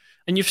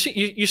 and you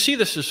see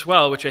this as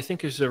well, which I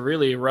think is a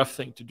really rough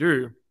thing to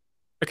do.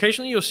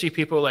 Occasionally you'll see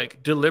people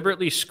like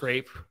deliberately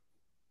scrape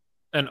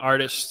an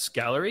artist's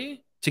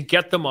gallery to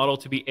get the model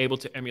to be able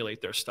to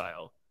emulate their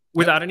style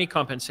without any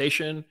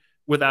compensation,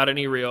 without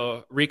any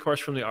real recourse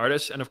from the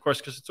artist. And of course,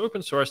 because it's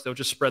open source, they'll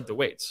just spread the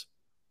weights.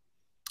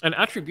 And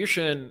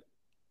attribution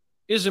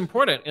is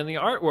important in the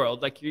art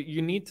world. Like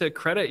you need to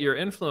credit your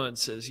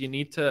influences. You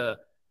need to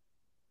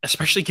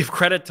especially give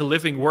credit to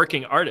living,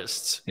 working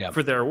artists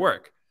for their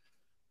work.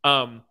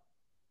 And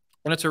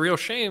it's a real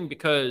shame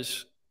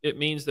because it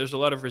means there's a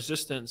lot of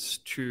resistance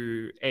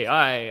to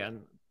AI.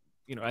 And,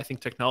 I think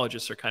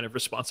technologists are kind of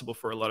responsible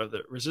for a lot of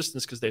the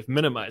resistance because they've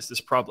minimized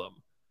this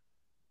problem.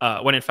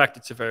 When in fact,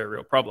 it's a very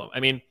real problem. I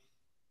mean,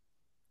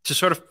 to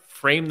sort of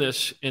frame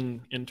this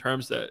in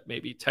terms that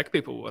maybe tech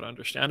people would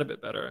understand a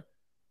bit better,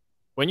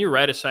 when you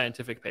write a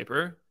scientific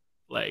paper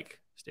like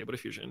Stable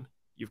Diffusion,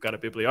 you've got a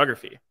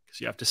bibliography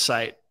because you have to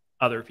cite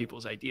other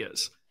people's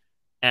ideas.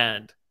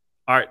 And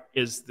art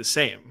is the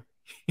same.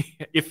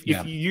 If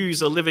you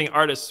use a living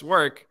artist's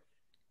work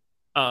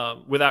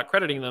without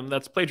crediting them,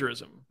 that's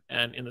plagiarism.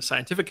 And in the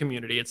scientific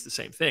community, it's the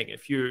same thing.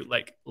 If you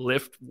like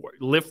lift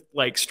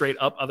like straight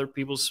up other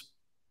people's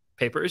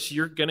papers,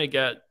 you're going to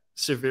get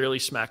severely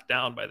smacked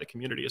down by the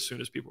community as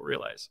soon as people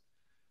realize.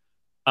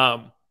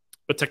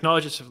 But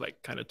technologists have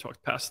like kind of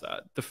talked past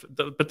that.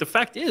 But the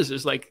fact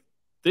is like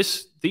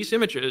these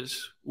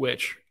images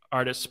which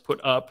artists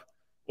put up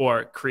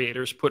or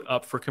creators put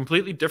up for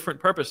completely different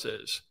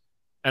purposes,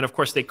 and of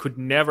course they could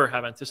never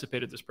have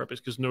anticipated this purpose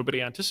because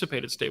nobody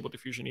anticipated Stable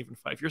Diffusion even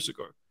 5 years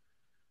ago,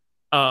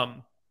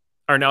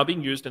 are now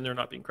being used and they're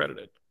not being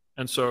credited.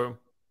 And so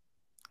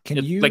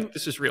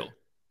this is real.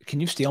 Can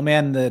you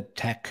steelman the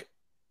tech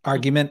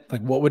argument?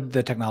 Like what would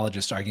the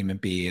technologist argument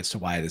be as to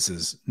why this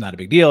is not a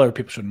big deal or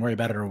people shouldn't worry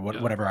about it or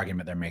whatever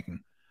argument they're making?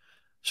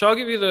 So I'll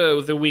give you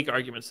the weak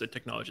arguments that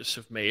technologists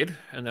have made,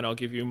 and then I'll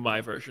give you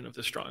my version of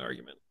the strong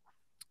argument.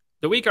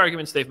 The weak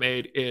arguments they've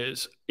made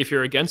is if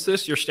you're against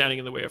this, you're standing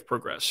in the way of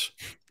progress,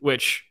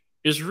 which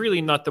is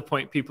really not the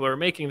point people are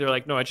making. They're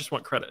like, no, I just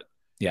want credit.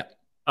 Yeah.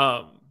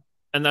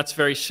 And that's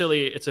very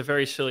silly. It's a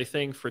very silly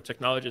thing for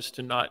technologists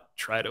to not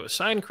try to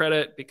assign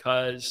credit,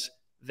 because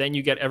then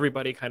you get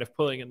everybody kind of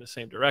pulling in the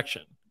same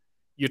direction.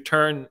 You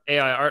turn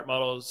AI art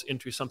models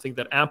into something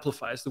that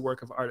amplifies the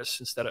work of artists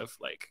instead of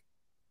like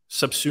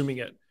subsuming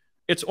it.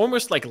 It's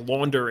almost like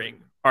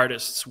laundering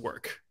artists'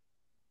 work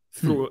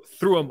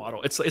through a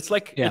model. It's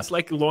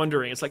like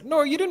laundering. It's like,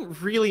 no, you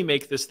didn't really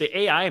make this. The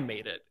AI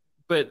made it,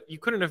 but you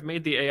couldn't have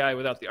made the AI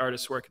without the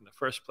artist's work in the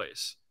first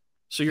place.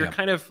 So you're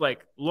kind of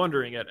like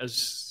laundering it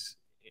as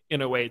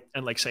in a way,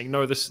 and like saying,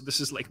 no, this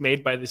is like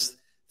made by this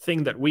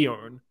thing that we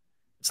own.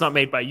 It's not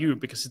made by you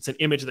because it's an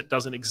image that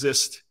doesn't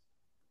exist,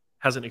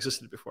 hasn't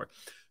existed before.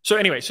 So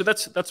anyway, so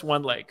that's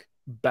one like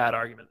bad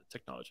argument that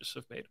technologists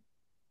have made.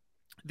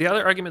 The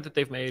other argument that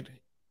they've made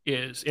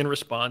is in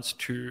response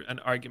to an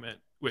argument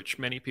which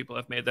many people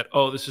have made that,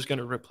 oh, this is going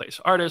to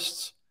replace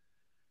artists.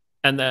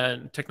 And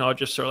then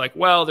technologists are like,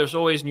 well, there's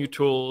always new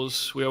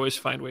tools. We always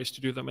find ways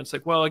to do them. And it's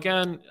like, well,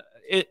 again,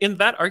 in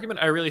that argument,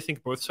 I really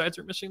think both sides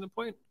are missing the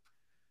point.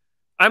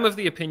 I'm of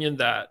the opinion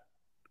that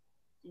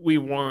we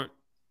won't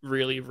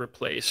really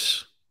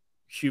replace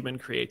human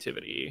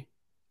creativity.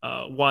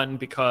 One,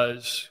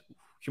 because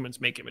humans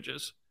make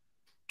images.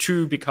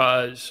 Two,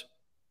 because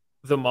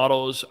the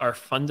models are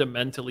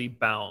fundamentally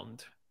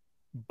bound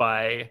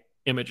by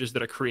images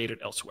that are created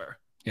elsewhere.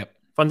 Yep.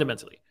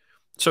 Fundamentally.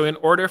 So in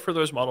order for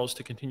those models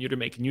to continue to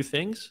make new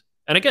things,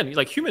 and again,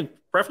 like human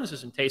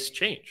preferences and tastes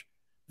change.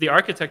 The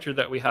architecture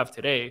that we have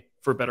today,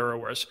 for better or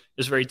worse,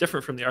 is very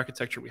different from the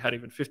architecture we had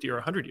even 50 or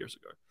 100 years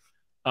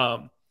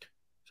ago.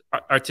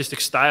 Artistic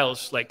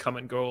styles like come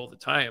and go all the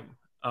time.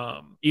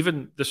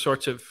 Even the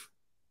sorts of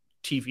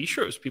TV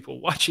shows people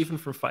watch even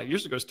from 5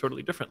 years ago is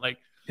totally different. Like,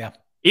 yeah.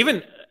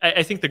 Even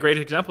I think the great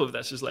example of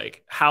this is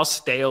like how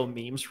stale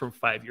memes from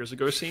 5 years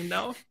ago seem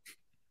now.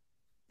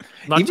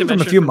 Not even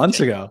from a few months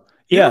ago.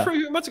 Even from a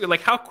few months ago,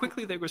 like how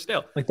quickly they go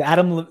stale. Like the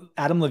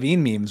Adam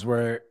Levine memes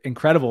were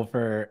incredible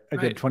for a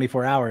good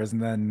 24 hours,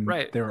 and then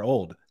they were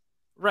old.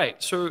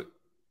 Right. So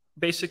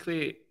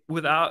basically,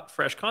 without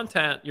fresh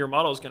content, your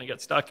model is going to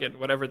get stuck in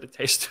whatever the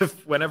taste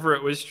of whenever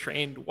it was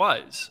trained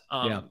was.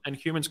 And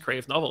humans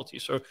crave novelty.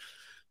 So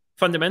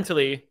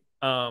fundamentally,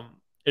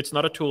 it's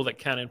not a tool that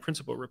can, in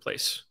principle,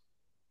 replace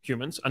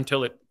humans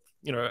until it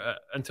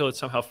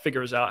somehow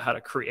figures out how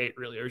to create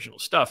really original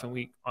stuff. And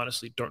we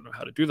honestly don't know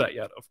how to do that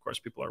yet. Of course,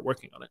 people are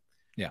working on it.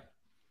 Yeah.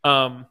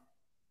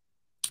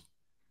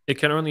 It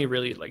can only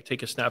really like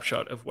take a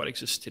snapshot of what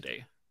exists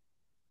today.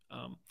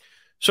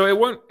 So it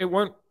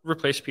won't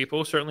replace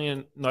people,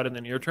 certainly not in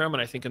the near term.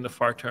 And I think in the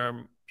far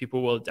term,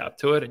 people will adapt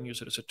to it and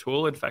use it as a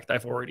tool. In fact,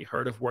 I've already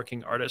heard of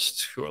working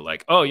artists who are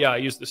like, oh yeah, I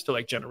use this to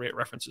like generate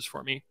references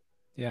for me.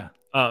 Yeah.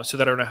 So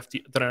that I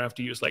don't have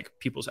to use like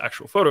people's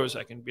actual photos.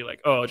 I can be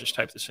like, oh, I'll just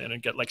type this in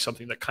and get like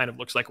something that kind of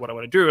looks like what I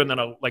want to do, and then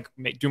I'll like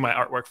do my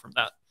artwork from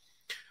that.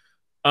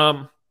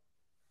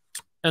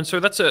 And so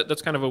that's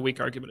kind of a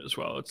weak argument as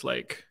well. It's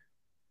like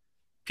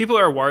people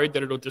are worried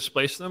that it'll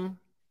displace them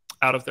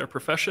out of their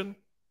profession.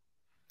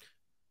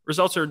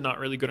 Results are not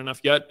really good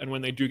enough yet, and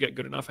when they do get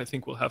good enough, I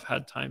think we'll have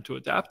had time to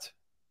adapt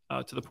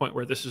to the point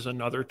where this is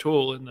another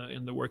tool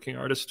in the working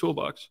artist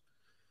toolbox.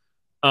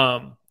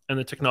 And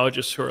the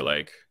technologists who are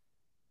like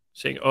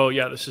saying, oh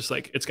yeah, this is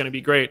like, it's going to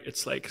be great.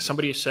 It's like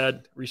somebody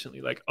said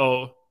recently, like,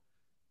 oh,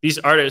 these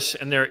artists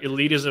and their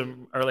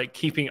elitism are like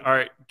keeping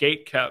art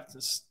gate kept.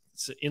 It's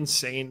an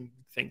insane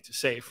thing to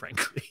say,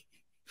 frankly.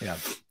 Yeah.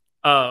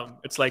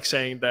 It's like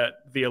saying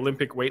that the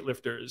Olympic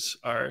weightlifters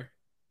are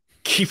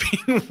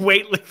keeping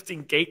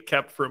weightlifting gate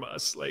kept from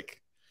us.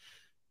 Like,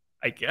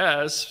 I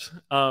guess.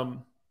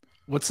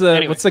 What's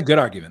the good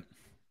argument?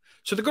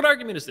 So the good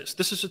argument is this.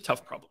 This is a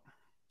tough problem.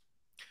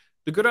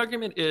 The good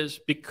argument is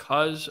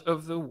because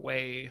of the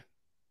way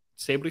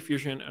Stable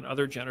Diffusion and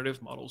other generative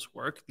models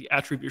work, the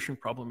attribution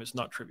problem is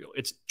not trivial.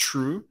 It's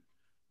true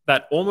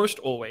that almost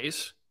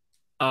always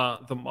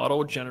the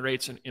model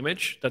generates an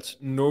image that's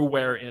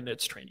nowhere in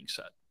its training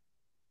set.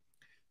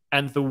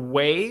 And the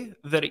way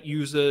that it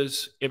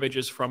uses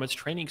images from its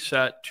training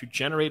set to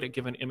generate a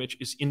given image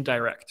is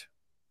indirect.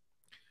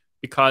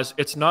 Because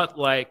it's not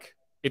like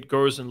it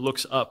goes and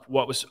looks up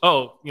what's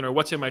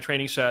in my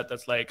training set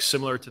that's like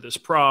similar to this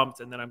prompt,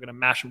 and then I'm going to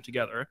mash them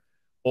together.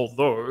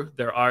 Although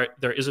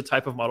there is a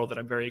type of model that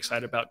I'm very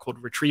excited about called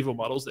retrieval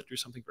models that do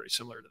something very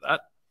similar to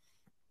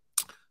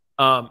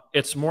that.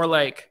 It's more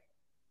like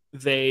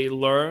they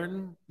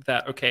learn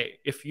that, okay,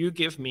 if you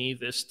give me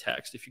this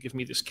text, if you give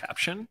me this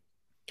caption,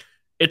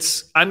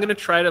 I'm going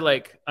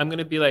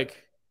to be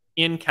like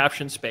in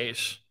caption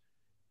space,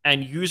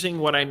 and using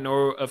what I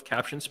know of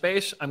caption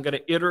space, I'm going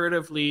to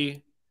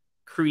iteratively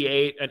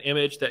create an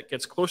image that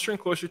gets closer and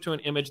closer to an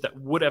image that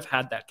would have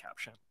had that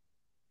caption.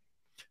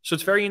 So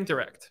it's very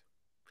indirect.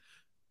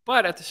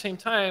 But at the same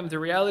time, the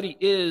reality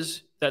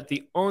is that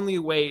the only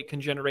way it can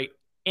generate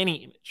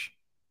any image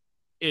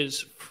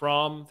is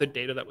from the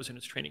data that was in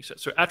its training set.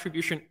 So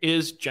attribution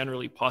is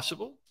generally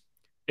possible,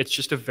 It's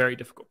just a very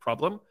difficult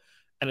problem.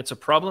 And it's a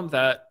problem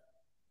that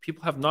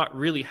people have not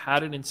really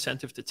had an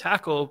incentive to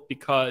tackle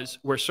because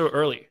we're so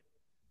early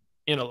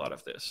in a lot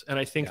of this. And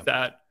I think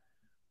that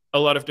a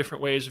lot of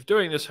different ways of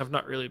doing this have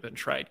not really been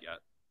tried yet.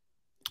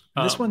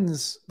 This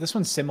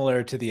one's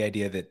similar to the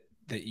idea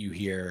that you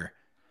hear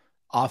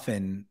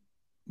often,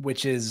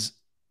 which is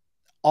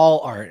all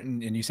art.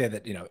 And you say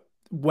that,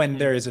 when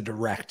there is a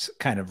direct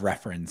kind of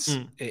reference,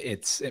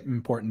 it's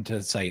important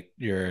to cite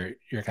your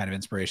kind of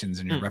inspirations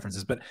and your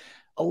references. But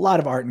a lot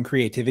of art and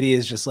creativity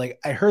is just like,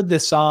 I heard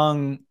this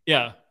song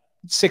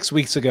 6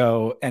 weeks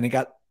ago and it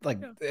got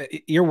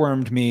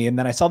earwormed me. And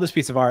then I saw this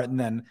piece of art and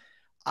then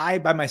I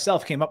by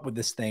myself came up with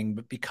this thing,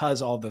 but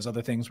because all those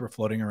other things were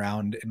floating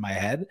around in my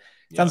head,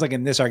 it sounds like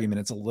in this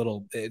argument,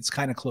 it's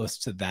kind of close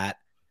to that.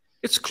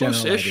 It's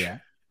close-ish.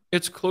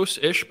 It's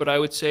close-ish, but I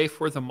would say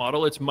for the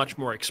model, it's much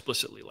more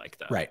explicitly like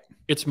that. Right.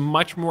 It's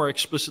much more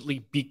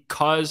explicitly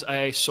because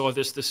I saw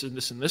this, and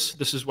this, and this.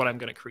 This is what I'm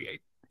going to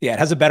create. Yeah, it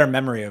has a better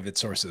memory of its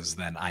sources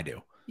than I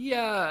do.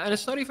 Yeah, and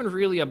it's not even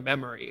really a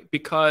memory,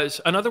 because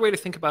another way to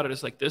think about it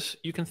is like this.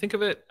 You can think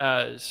of it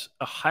as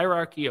a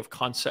hierarchy of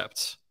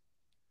concepts,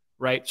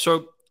 right?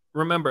 So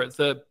remember,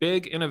 the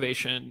big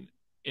innovation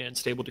in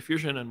Stable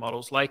Diffusion and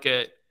models like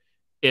it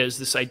is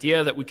this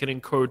idea that we can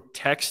encode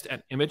text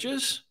and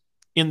images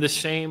in the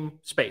same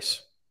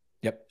space.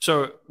 Yep.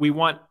 So we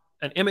want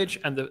an image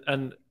and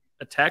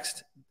a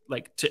text,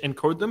 like to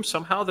encode them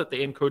somehow that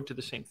they encode to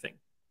the same thing.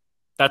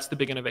 That's the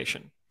big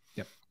innovation.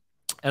 Yep.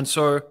 And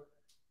so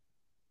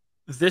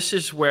this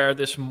is where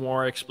this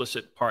more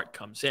explicit part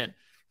comes in.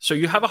 So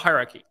you have a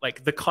hierarchy,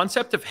 like the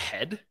concept of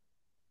head,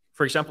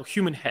 for example,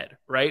 human head,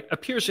 right,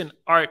 appears in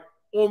art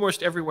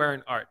almost everywhere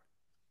in art.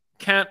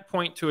 Can't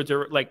point to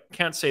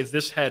can't say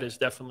this head is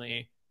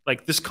definitely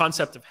like this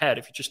concept of head.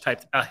 If you just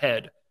typed a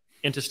head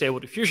into Stable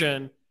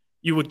Diffusion,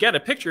 you would get a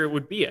picture. It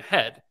would be a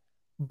head,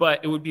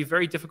 but it would be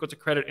very difficult to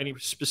credit any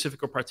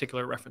specific or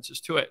particular references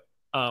to it,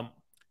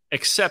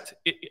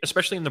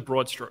 especially in the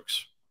broad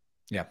strokes.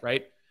 Yeah.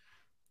 Right.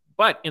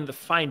 But in the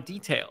fine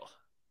detail,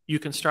 you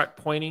can start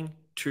pointing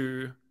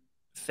to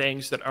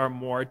things that are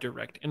more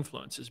direct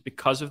influences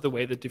because of the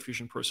way the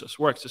diffusion process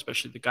works,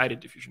 especially the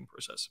guided diffusion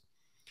process.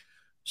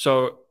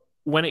 So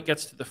when it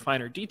gets to the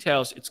finer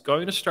details, it's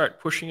going to start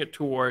pushing it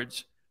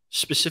towards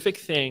specific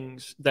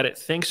things that it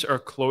thinks are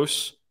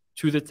close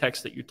to the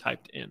text that you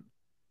typed in.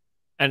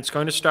 And it's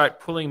going to start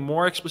pulling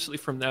more explicitly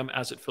from them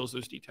as it fills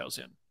those details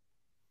in.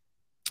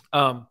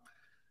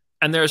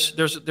 And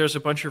there's a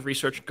bunch of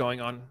research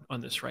going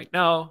on this right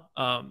now.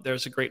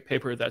 There's a great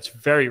paper that's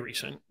very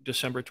recent,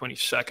 December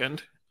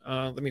 22nd.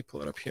 Let me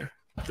pull it up here.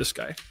 This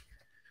guy.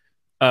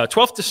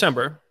 12th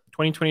December,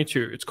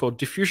 2022. It's called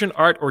Diffusion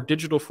Art or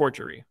Digital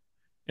Forgery,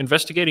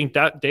 Investigating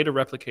Data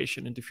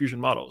Replication in Diffusion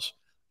Models.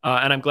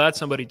 And I'm glad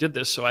somebody did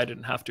this so I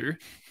didn't have to,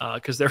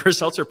 because their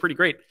results are pretty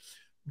great.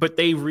 But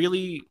they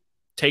really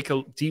take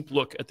a deep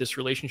look at this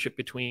relationship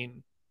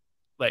between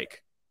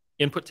like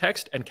input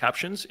text and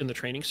captions in the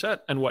training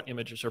set and what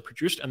images are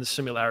produced and the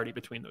similarity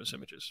between those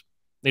images.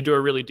 They do a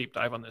really deep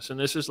dive on this. And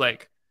this is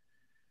like,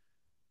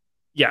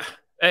 yeah.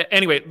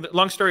 Anyway,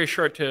 long story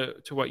short to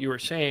what you were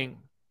saying,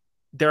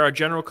 there are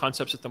general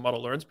concepts that the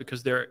model learns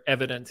because they're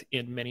evident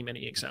in many,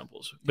 many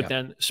examples. But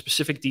then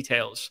specific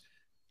details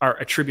are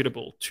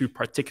attributable to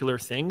particular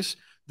things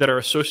that are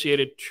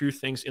associated to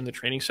things in the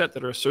training set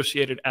that are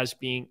associated as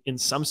being, in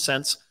some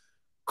sense,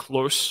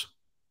 close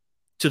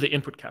to the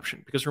input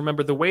caption. Because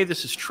remember, the way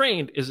this is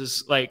trained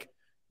is like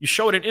you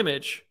show it an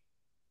image,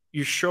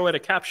 you show it a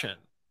caption,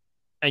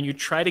 and you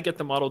try to get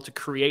the model to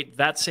create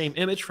that same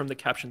image from the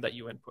caption that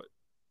you input.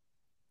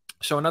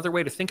 So another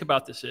way to think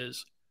about this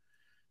is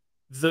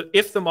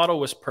if the model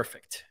was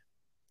perfect,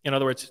 in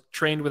other words,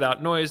 trained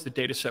without noise, the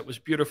data set was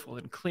beautiful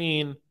and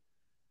clean,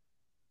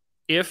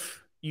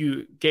 if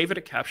you gave it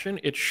a caption,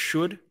 it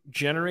should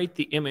generate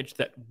the image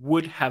that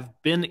would have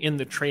been in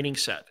the training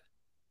set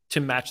to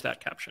match that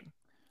caption.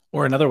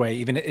 Or another way,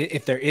 even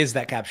if there is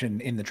that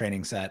caption in the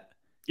training set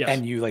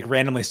and you like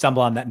randomly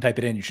stumble on that and type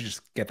it in, you should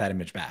just get that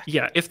image back.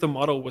 Yeah, if the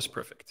model was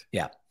perfect.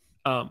 Yeah.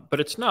 But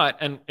it's not.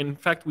 And in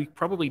fact, we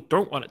probably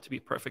don't want it to be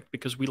perfect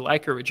because we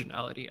like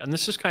originality. And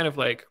this is kind of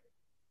like,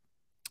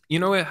 you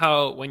know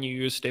how when you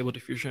use Stable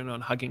Diffusion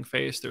on Hugging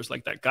Face, there's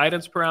like that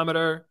guidance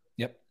parameter.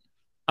 Yep.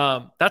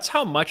 That's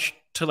how much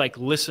to like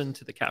listen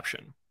to the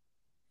caption,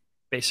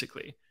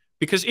 basically.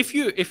 Because if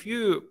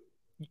you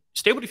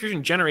Stable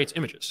Diffusion generates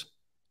images.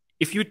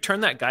 If you turn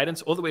that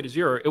guidance all the way to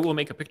 0, it will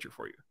make a picture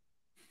for you.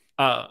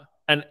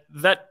 And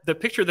the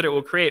picture that it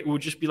will create will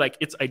just be like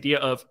its idea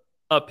of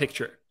a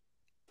picture.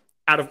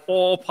 Out of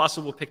all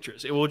possible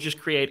pictures, it will just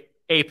create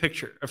a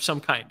picture of some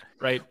kind,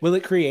 right? Will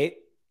it create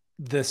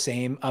the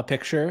same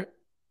picture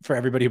for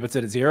everybody who puts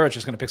it at 0? Or it's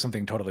just going to pick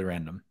something totally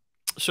random?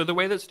 So the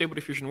way that Stable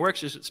Diffusion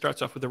works is it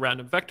starts off with a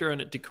random vector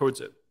and it decodes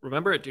it.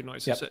 Remember, it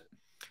denoises it.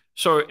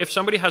 So if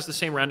somebody has the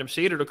same random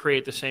seed, it'll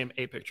create the same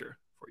a picture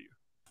for you.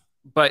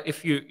 But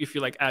if you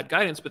like add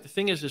guidance, but the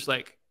thing is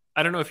like,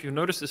 I don't know if you've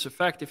noticed this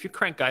effect. If you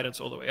crank guidance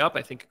all the way up,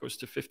 I think it goes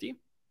to 50.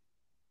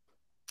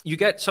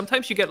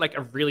 Sometimes you get like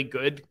a really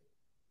good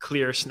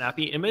clear,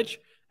 snappy image.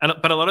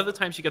 But a lot of the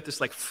times you get this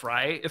like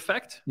fry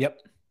effect. Yep.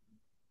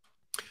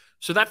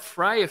 So that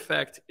fry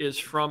effect is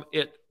from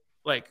it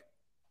like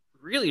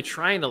really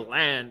trying to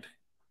land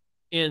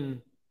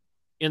in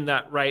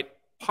that right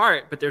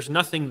part, but there's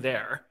nothing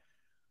there.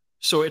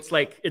 So it's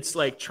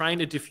like trying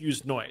to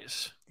diffuse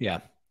noise. Yeah.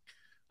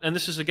 And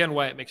this is again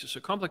why it makes it so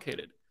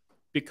complicated,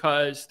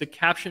 because the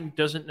caption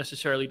doesn't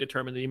necessarily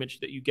determine the image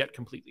that you get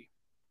completely.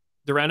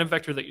 The random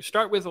vector that you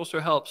start with also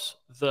helps.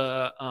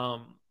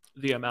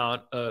 The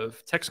amount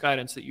of text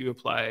guidance that you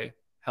apply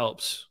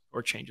helps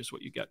or changes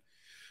what you get.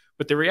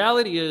 But the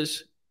reality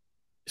is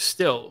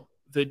still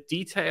the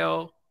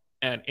detail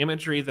and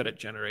imagery that it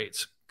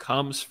generates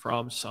comes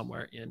from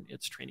somewhere in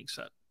its training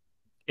set.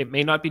 It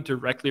may not be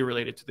directly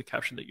related to the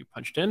caption that you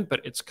punched in,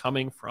 but it's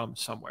coming from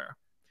somewhere.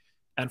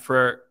 And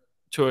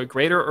to a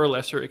greater or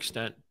lesser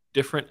extent,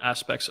 different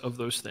aspects of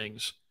those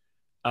things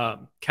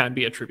can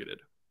be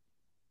attributed.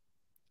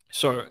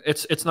 So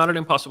it's not an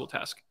impossible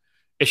task.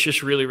 It's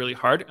just really, really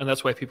hard. And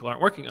that's why people aren't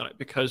working on it,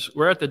 because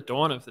we're at the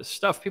dawn of this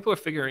stuff. People are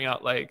figuring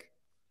out like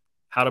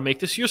how to make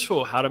this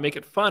useful, how to make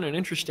it fun and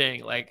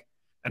interesting. Like,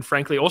 and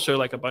frankly, also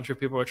like a bunch of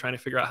people are trying to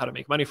figure out how to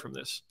make money from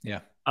this.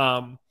 Yeah.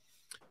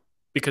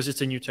 Because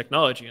it's a new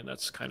technology and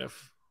that's kind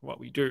of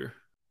what we do.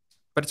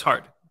 But it's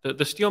hard.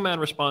 The Steelman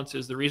response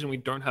is the reason we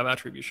don't have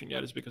attribution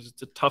yet is because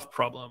it's a tough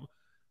problem,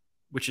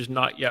 which is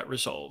not yet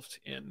resolved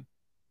in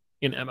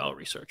ML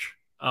research.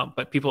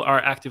 But people are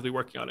actively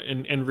working on it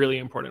in really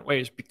important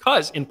ways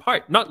because, in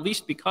part, not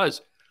least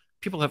because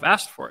people have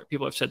asked for it.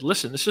 People have said,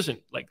 listen, this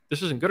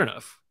isn't good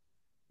enough.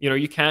 You know,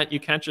 you can't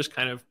just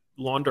kind of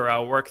launder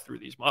our work through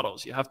these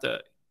models. You have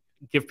to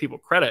give people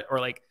credit or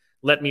like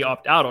let me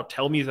opt out or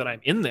tell me that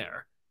I'm in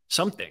there,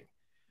 something.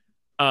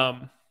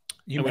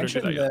 You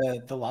mentioned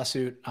the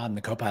lawsuit on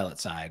the Copilot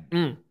side.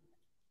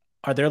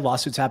 Are there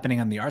lawsuits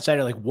happening on the art side,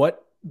 or like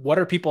what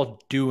are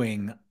people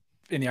doing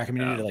in the art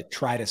community to like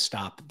try to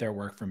stop their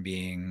work from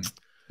being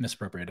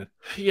misappropriated?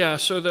 Yeah,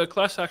 so the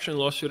class action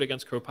lawsuit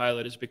against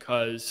Copilot is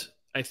because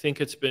I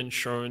think it's been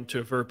shown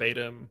to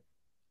verbatim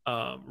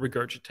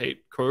regurgitate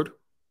code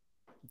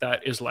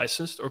that is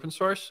licensed open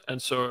source,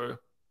 and so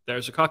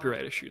there's a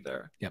copyright issue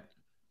there. Yep.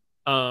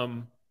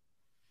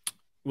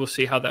 We'll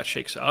see how that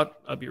shakes out.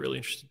 I'll be really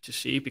interested to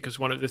see, because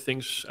one of the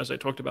things, as I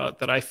talked about,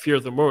 that I fear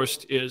the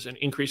most is an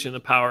increase in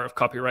the power of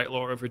copyright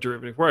law over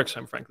derivative works.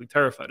 I'm frankly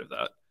terrified of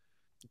that.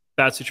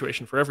 Bad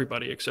situation for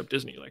everybody except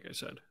Disney, like I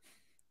said,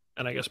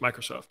 and I guess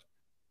Microsoft.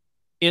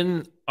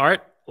 In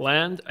art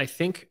land, I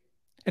think.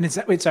 And is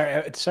that, wait,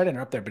 sorry to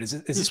interrupt there, but is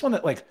this one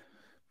that like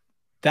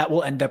that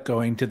will end up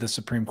going to the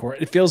Supreme Court?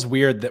 It feels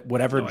weird that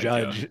whatever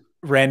judge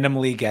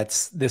randomly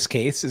gets this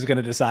case is going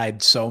to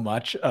decide so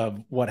much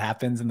of what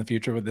happens in the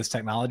future with this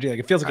technology. Like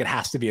it feels like it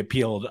has to be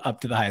appealed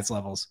up to the highest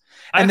levels.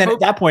 And then at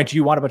that point,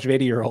 you want a bunch of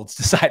 80-year-olds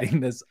deciding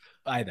this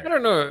either. I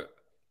don't know.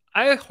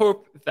 I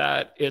hope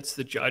that it's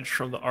the judge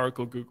from the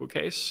Oracle Google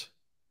case,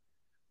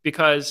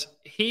 because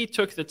he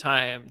took the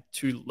time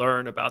to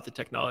learn about the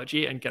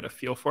technology and get a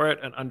feel for it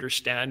and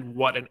understand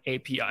what an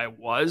API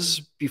was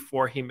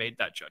before he made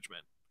that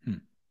judgment.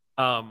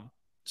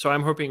 So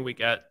I'm hoping we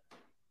get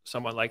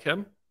someone like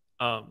him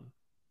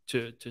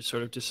to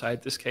sort of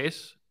decide this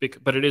case.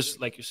 But it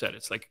is, like you said,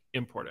 it's like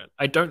important.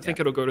 I don't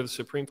think it'll go to the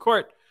Supreme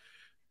Court,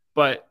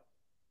 but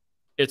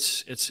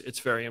it's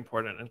very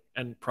important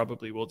and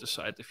probably will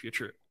decide the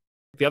future.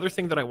 The other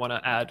thing that I want to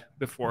add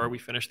before we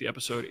finish the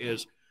episode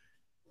is,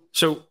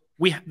 so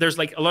there's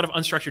like a lot of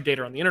unstructured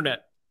data on the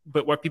internet,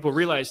 but what people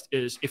realized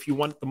is if you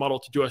want the model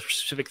to do a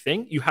specific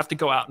thing, you have to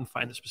go out and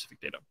find the specific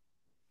data.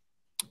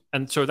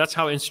 And so that's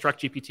how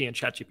InstructGPT and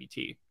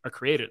ChatGPT are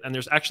created. And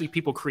there's actually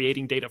people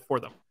creating data for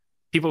them.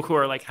 People who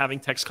are like having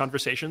text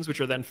conversations,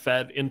 which are then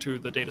fed into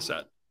the data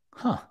set.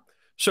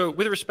 So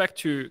with respect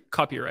to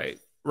copyright,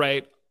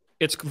 right?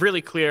 It's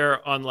really clear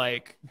on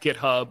like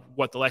GitHub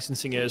what the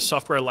licensing is.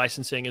 Software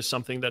licensing is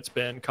something that's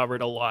been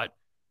covered a lot.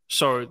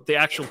 So the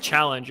actual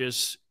challenge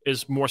is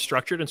more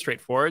structured and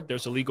straightforward.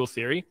 There's a legal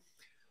theory.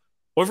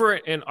 Over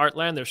in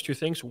Artland, there's two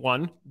things.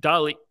 One,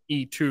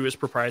 DALL-E 2 is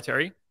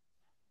proprietary.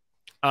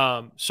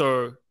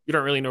 So you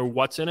don't really know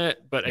what's in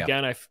it. But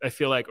again, I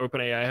feel like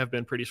OpenAI have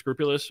been pretty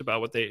scrupulous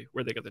about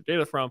where they get the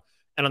data from.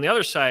 And on the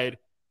other side,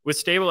 with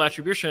stable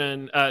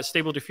attribution,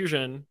 stable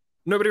diffusion,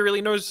 nobody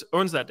really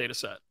owns that data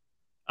set.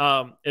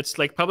 It's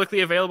like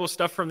publicly available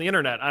stuff from the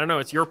internet. I don't know.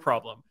 It's your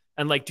problem.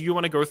 And like, do you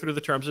want to go through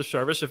the terms of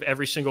service of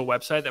every single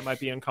website that might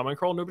be in Common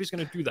Crawl? Nobody's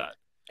going to do that.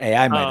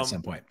 AI might at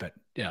some point, but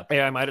yeah.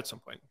 AI might at some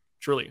point,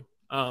 truly.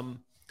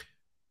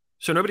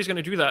 So nobody's going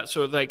to do that.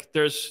 So like,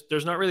 there's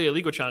not really a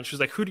legal challenge, because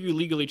like, who do you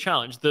legally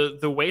challenge?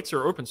 The weights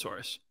are open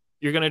source.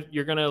 You're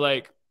gonna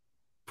like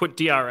put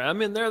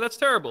DRM in there. That's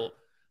terrible.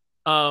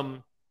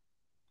 So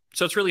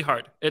it's really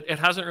hard. It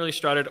hasn't really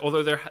started.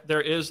 Although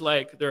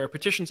there are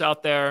petitions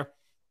out there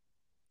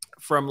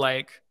from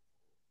like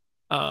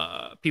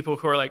people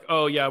who are like,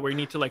 oh yeah, we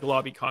need to like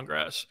lobby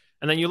Congress.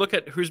 And then you look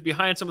at who's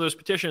behind some of those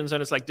petitions,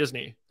 and it's like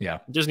Disney. Yeah,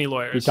 Disney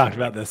lawyers. We talked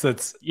about this.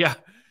 It's yeah.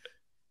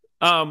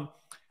 So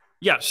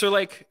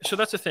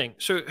that's the thing.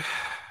 So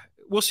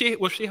we'll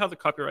see how the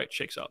copyright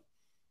shakes out.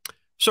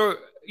 So,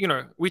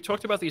 we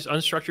talked about these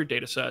unstructured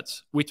data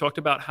sets. We talked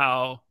about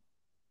how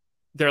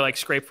they're like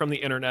scraped from the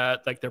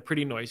internet, like they're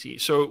pretty noisy.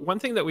 So one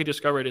thing that we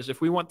discovered is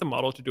if we want the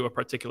model to do a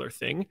particular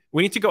thing,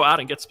 we need to go out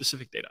and get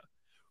specific data.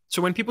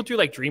 So when people do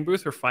like Dream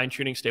Booth or fine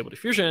tuning stable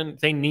diffusion,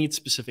 they need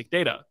specific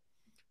data.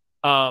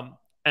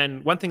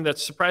 And one thing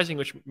that's surprising,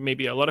 which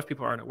maybe a lot of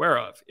people aren't aware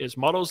of, is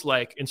models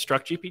like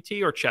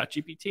InstructGPT or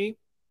ChatGPT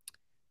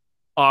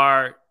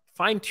are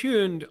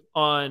fine-tuned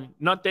on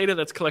not data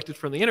that's collected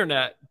from the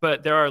internet,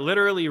 but there are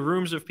literally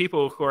rooms of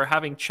people who are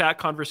having chat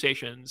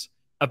conversations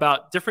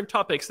about different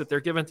topics that they're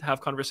given to have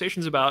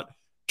conversations about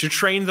to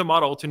train the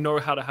model to know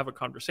how to have a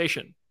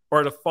conversation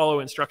or to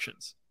follow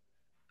instructions.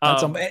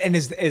 And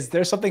is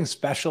there something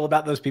special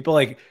about those people?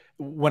 Like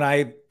when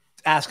I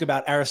ask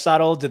about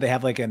Aristotle, do they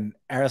have like an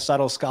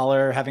Aristotle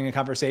scholar having a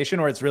conversation,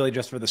 or it's really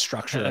just for the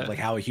structure of like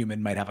how a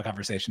human might have a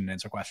conversation and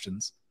answer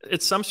questions?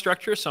 It's some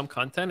structure, some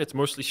content. It's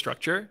mostly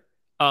structure.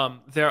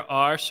 There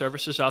are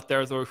services out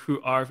there, though,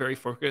 who are very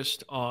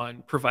focused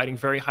on providing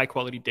very high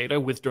quality data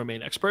with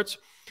domain experts.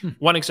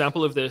 One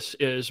example of this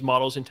is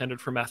models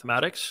intended for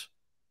mathematics.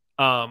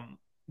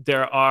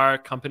 There are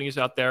companies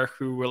out there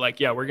who were like,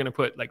 yeah, we're going to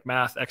put like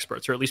math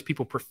experts, or at least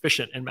people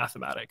proficient in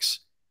mathematics,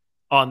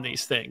 on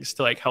these things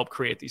to like help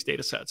create these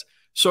data sets.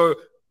 So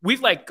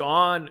we've like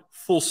gone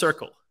full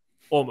circle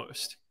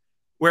almost,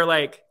 where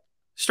like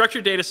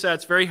structured data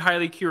sets, very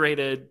highly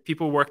curated,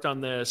 people worked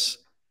on this,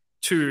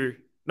 to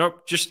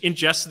nope, just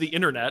ingest the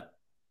internet,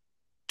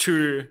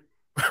 to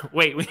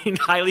wait, we need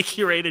highly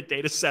curated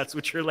data sets,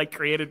 which are like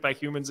created by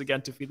humans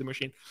again to feed the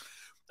machine.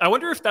 I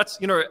wonder if that's,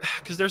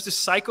 because there's this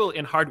cycle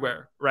in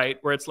hardware, right?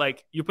 Where it's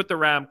like you put the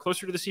RAM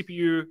closer to the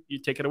CPU, you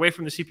take it away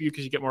from the CPU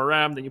because you get more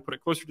RAM, then you put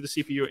it closer to the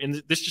CPU.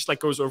 And this just like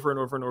goes over and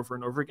over and over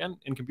and over again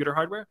in computer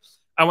hardware.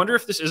 I wonder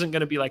if this isn't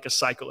going to be like a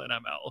cycle in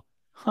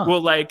ML.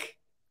 We'll like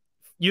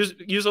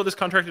use all this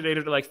contracted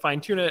data to like fine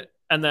tune it.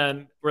 And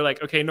then we're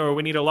like, okay, no,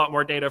 we need a lot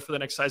more data for the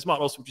next size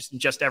model. So we just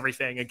ingest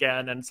everything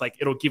again. And it's like,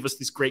 it'll give us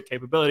these great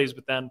capabilities.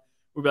 But then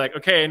we'll be like,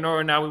 okay,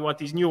 no, now we want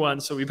these new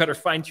ones. So we better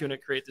fine tune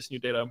it, create this new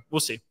data. We'll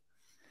see.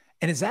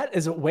 And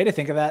is a way to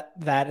think of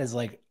that as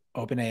like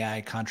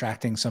OpenAI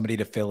contracting somebody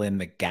to fill in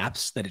the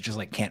gaps that it just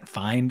like can't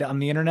find on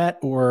the internet,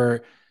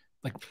 or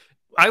like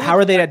how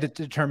are they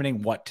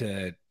determining what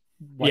to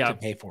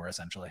pay for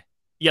essentially?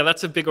 Yeah,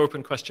 that's a big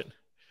open question.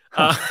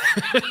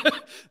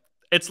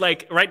 It's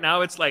like right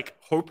now it's like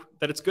hope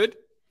that it's good.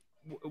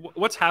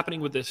 What's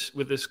happening with this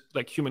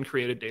like human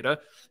created data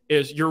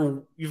is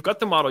you've got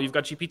the model, you've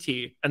got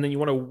GPT, and then you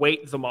want to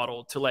weight the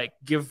model to like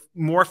give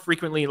more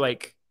frequently,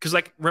 like, because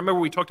like remember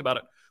we talked about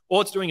it, all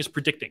it's doing is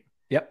predicting.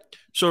 Yep.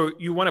 So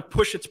you want to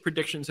push its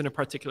predictions in a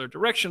particular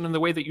direction, and the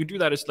way that you do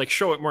that is like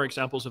show it more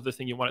examples of the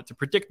thing you want it to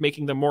predict,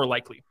 making them more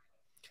likely.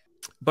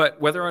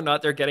 But whether or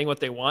not they're getting what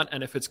they want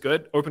and if it's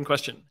good, open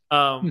question.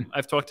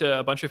 I've talked to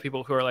a bunch of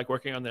people who are like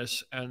working on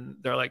this, and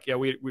they're like, yeah,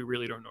 we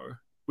really don't know.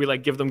 We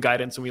like give them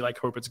guidance and we like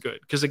hope it's good.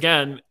 Because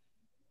again,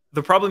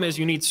 the problem is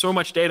you need so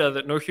much data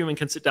that no human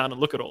can sit down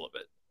and look at all of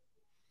it.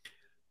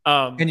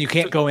 And you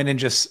can't go in and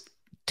just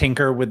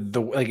tinker with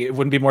the, like, it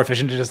wouldn't be more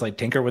efficient to just like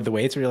tinker with the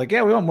weights where you're like,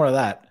 yeah, we want more of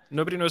that.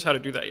 Nobody knows how to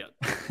do that yet.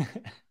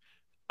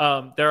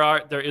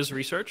 There is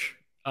research.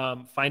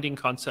 Finding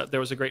concept. There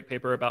was a great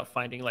paper about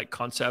finding like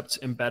concepts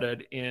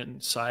embedded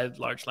inside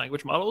large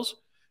language models.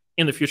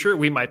 In the future,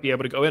 we might be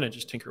able to go in and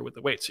just tinker with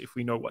the weights if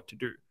we know what to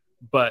do.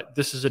 But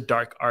this is a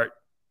dark art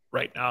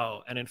right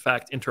now. And in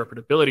fact,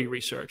 interpretability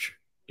research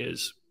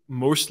is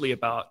mostly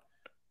about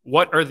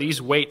what are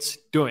these weights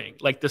doing?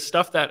 Like the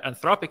stuff that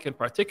Anthropic in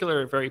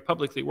particular very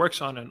publicly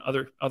works on, and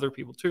other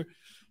people too,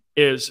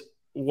 is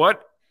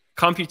what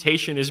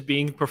computation is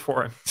being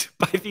performed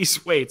by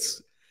these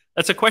weights.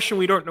 That's a question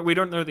we don't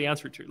know the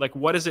answer to. Like,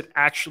 what is it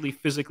actually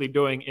physically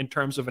doing in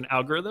terms of an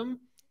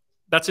algorithm?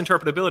 That's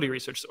interpretability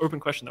research. It's an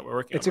open question that we're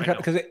working on right now.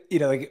 Because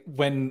like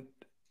when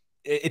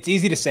it's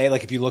easy to say,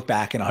 like if you look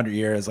back in 100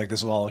 years, like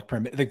this will all look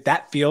primitive. Like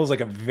that feels like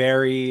a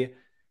very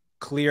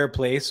clear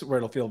place where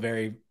it'll feel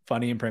very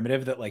funny and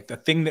primitive. That like the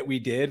thing that we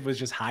did was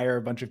just hire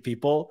a bunch of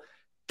people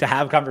to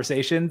have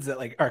conversations that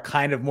like are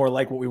kind of more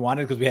like what we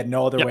wanted because we had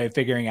no other way of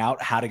figuring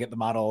out how to get the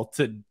model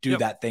to do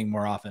that thing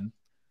more often.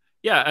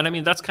 Yeah, and I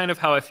mean that's kind of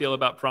how I feel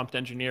about prompt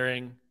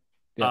engineering,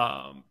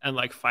 and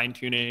like fine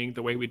tuning.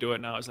 The way we do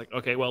it now is like,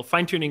 okay, well,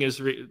 fine tuning is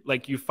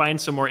like you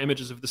find some more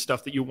images of the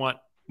stuff that you want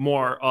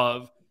more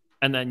of,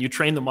 and then you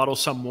train the model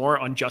some more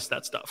on just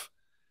that stuff.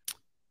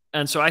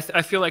 And so I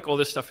feel like all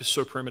this stuff is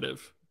so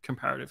primitive,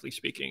 comparatively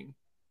speaking.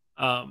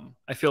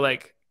 I feel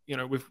like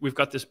we've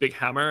got this big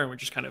hammer and we're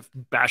just kind of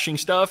bashing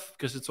stuff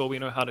because it's all we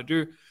know how to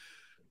do.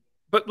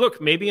 But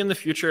look, maybe in the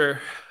future.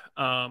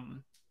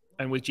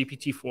 And with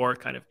GPT-4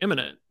 kind of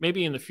imminent,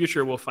 maybe in the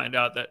future we'll find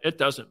out that it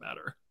doesn't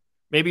matter.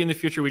 Maybe in the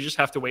future we just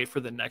have to wait for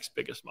the next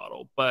biggest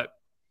model. But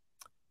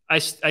I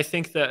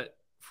think that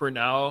for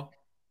now,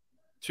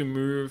 to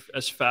move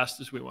as fast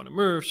as we want to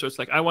move, so it's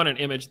like I want an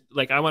image,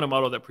 like I want a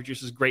model that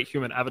produces great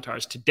human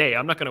avatars today.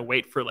 I'm not going to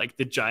wait for like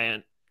the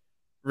giant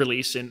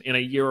release in a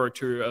year or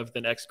two of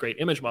the next great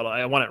image model.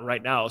 I want it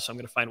right now, so I'm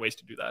going to find ways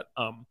to do that.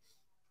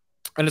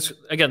 And it's,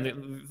 again,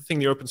 the thing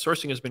the open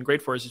sourcing has been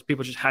great for is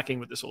people just hacking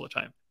with this all the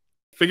time,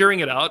 figuring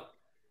it out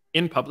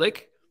in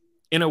public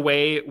in a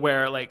way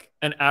where like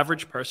an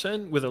average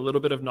person with a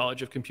little bit of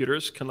knowledge of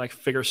computers can like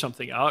figure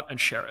something out and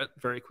share it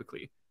very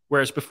quickly.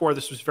 Whereas before,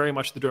 this was very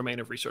much the domain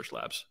of research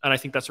labs. And I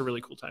think that's a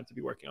really cool time to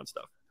be working on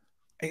stuff.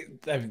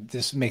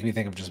 This makes me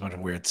think of just a bunch of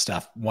weird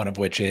stuff, one of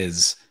which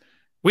is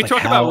we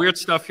talk about weird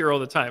stuff here all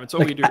the time. It's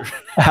all we do.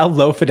 How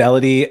low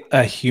fidelity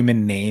a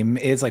human name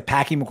is. Like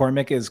Packy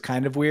McCormick is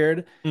kind of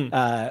weird,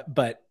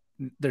 but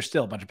there's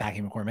still a bunch of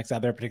Packy McCormicks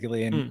out there,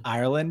 particularly in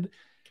Ireland,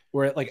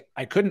 where like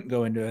I couldn't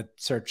go into a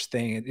search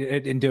thing,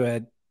 into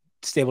a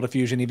Stable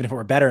Diffusion, even if it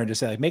were better, and just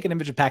say like make an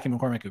image of Packy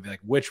McCormick. It would be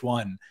like which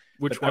one?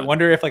 Which one? I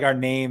wonder if like our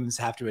names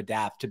have to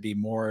adapt to be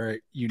more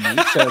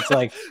unique. So it's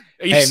like,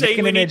 hey, make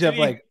an image of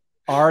like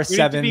R7 we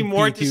need to be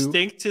more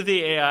distinct to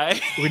the AI.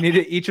 We need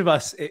to, each of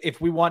us,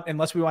 if we want,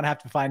 unless we want to have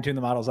to fine tune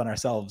the models on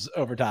ourselves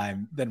over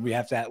time, then we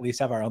have to at least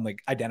have our own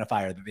like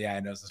identifier that the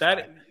AI knows.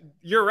 That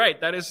you're right.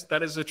 That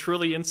is a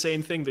truly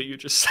insane thing that you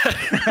just said.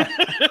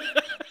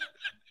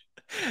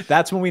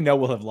 That's when we know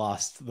we'll have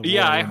lost the world.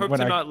 Yeah, I hope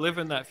to not live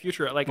in that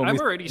future. Like I'm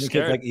already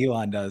scared. Like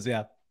Elon does.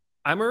 Yeah.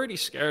 I'm already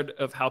scared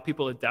of how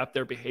people adapt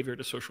their behavior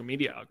to social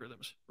media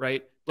algorithms,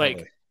 right? Like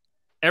totally.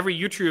 Every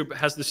YouTube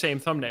has the same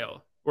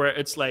thumbnail where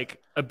it's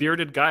like a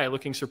bearded guy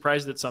looking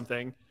surprised at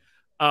something.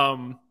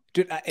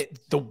 Dude,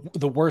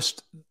 the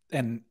worst,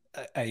 and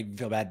I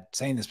feel bad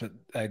saying this, but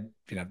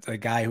the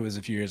guy who was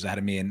a few years ahead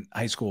of me in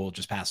high school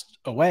just passed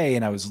away,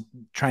 and I was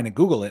trying to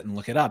Google it and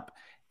look it up,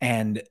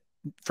 and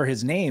for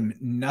his name,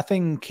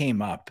 nothing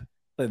came up.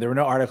 There were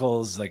no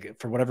articles, like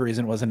for whatever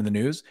reason, it wasn't in the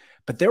news,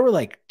 but there were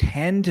like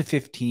 10 to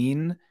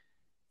 15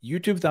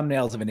 YouTube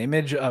thumbnails of an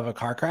image of a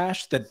car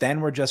crash that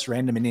then were just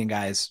random Indian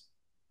guys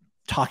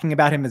talking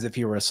about him as if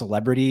he were a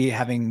celebrity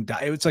having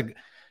died. It was like,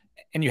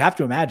 and you have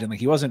to imagine, like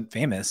he wasn't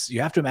famous.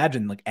 You have to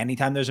imagine like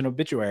anytime there's an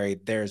obituary,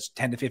 there's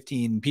 10 to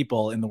 15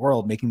 people in the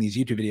world making these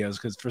YouTube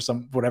videos because for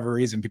whatever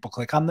reason, people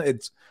click on them.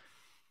 It's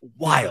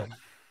wild.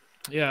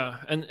 Yeah.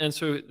 And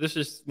so this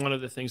is one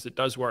of the things that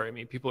does worry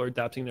me. People are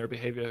adapting their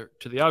behavior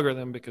to the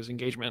algorithm because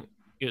engagement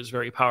is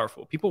very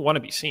powerful. People want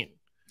to be seen.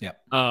 Yeah.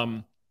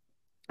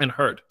 And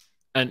heard.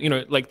 And,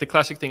 like the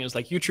classic thing is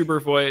like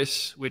YouTuber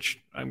voice,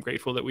 which I'm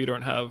grateful that we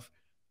don't have.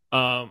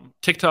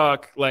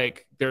 TikTok,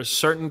 like there's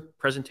certain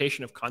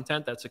presentation of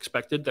content that's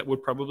expected that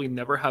would probably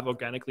never have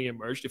organically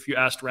emerged if you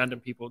asked random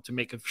people to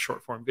make a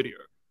short form video,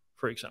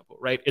 for example,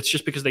 right? It's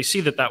just because they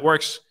see that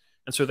works.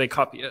 And so they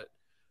copy it.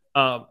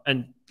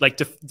 And like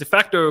de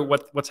facto,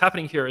 what's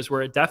happening here is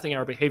we're adapting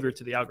our behavior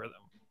to the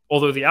algorithm,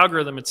 although the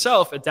algorithm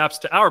itself adapts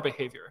to our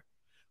behavior,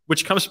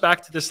 which comes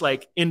back to this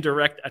like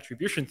indirect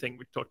attribution thing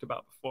we talked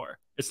about before.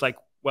 It's like,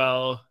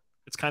 well,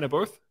 it's kind of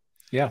both.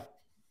 Yeah.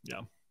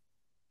 Yeah.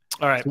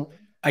 All right. So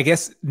I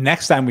guess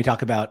next time we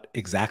talk about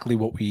exactly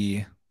what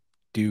we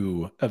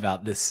do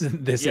about this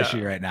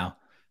issue right now.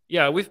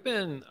 Yeah, we've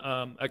been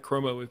at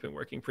Chroma, we've been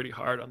working pretty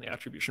hard on the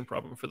attribution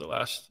problem for the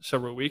last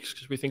several weeks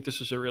because we think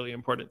this is a really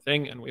important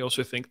thing. And we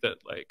also think that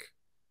like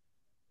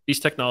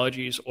these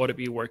technologies ought to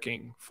be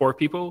working for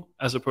people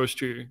as opposed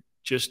to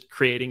just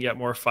creating yet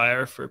more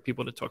fire for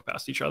people to talk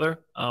past each other.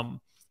 And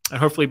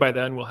hopefully by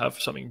then we'll have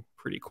something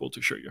pretty cool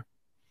to show you.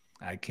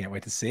 I can't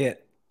wait to see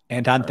it.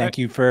 Anton, thank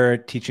you for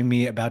teaching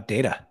me about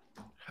data.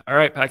 All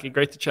right, Packy,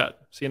 great to chat.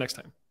 See you next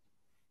time.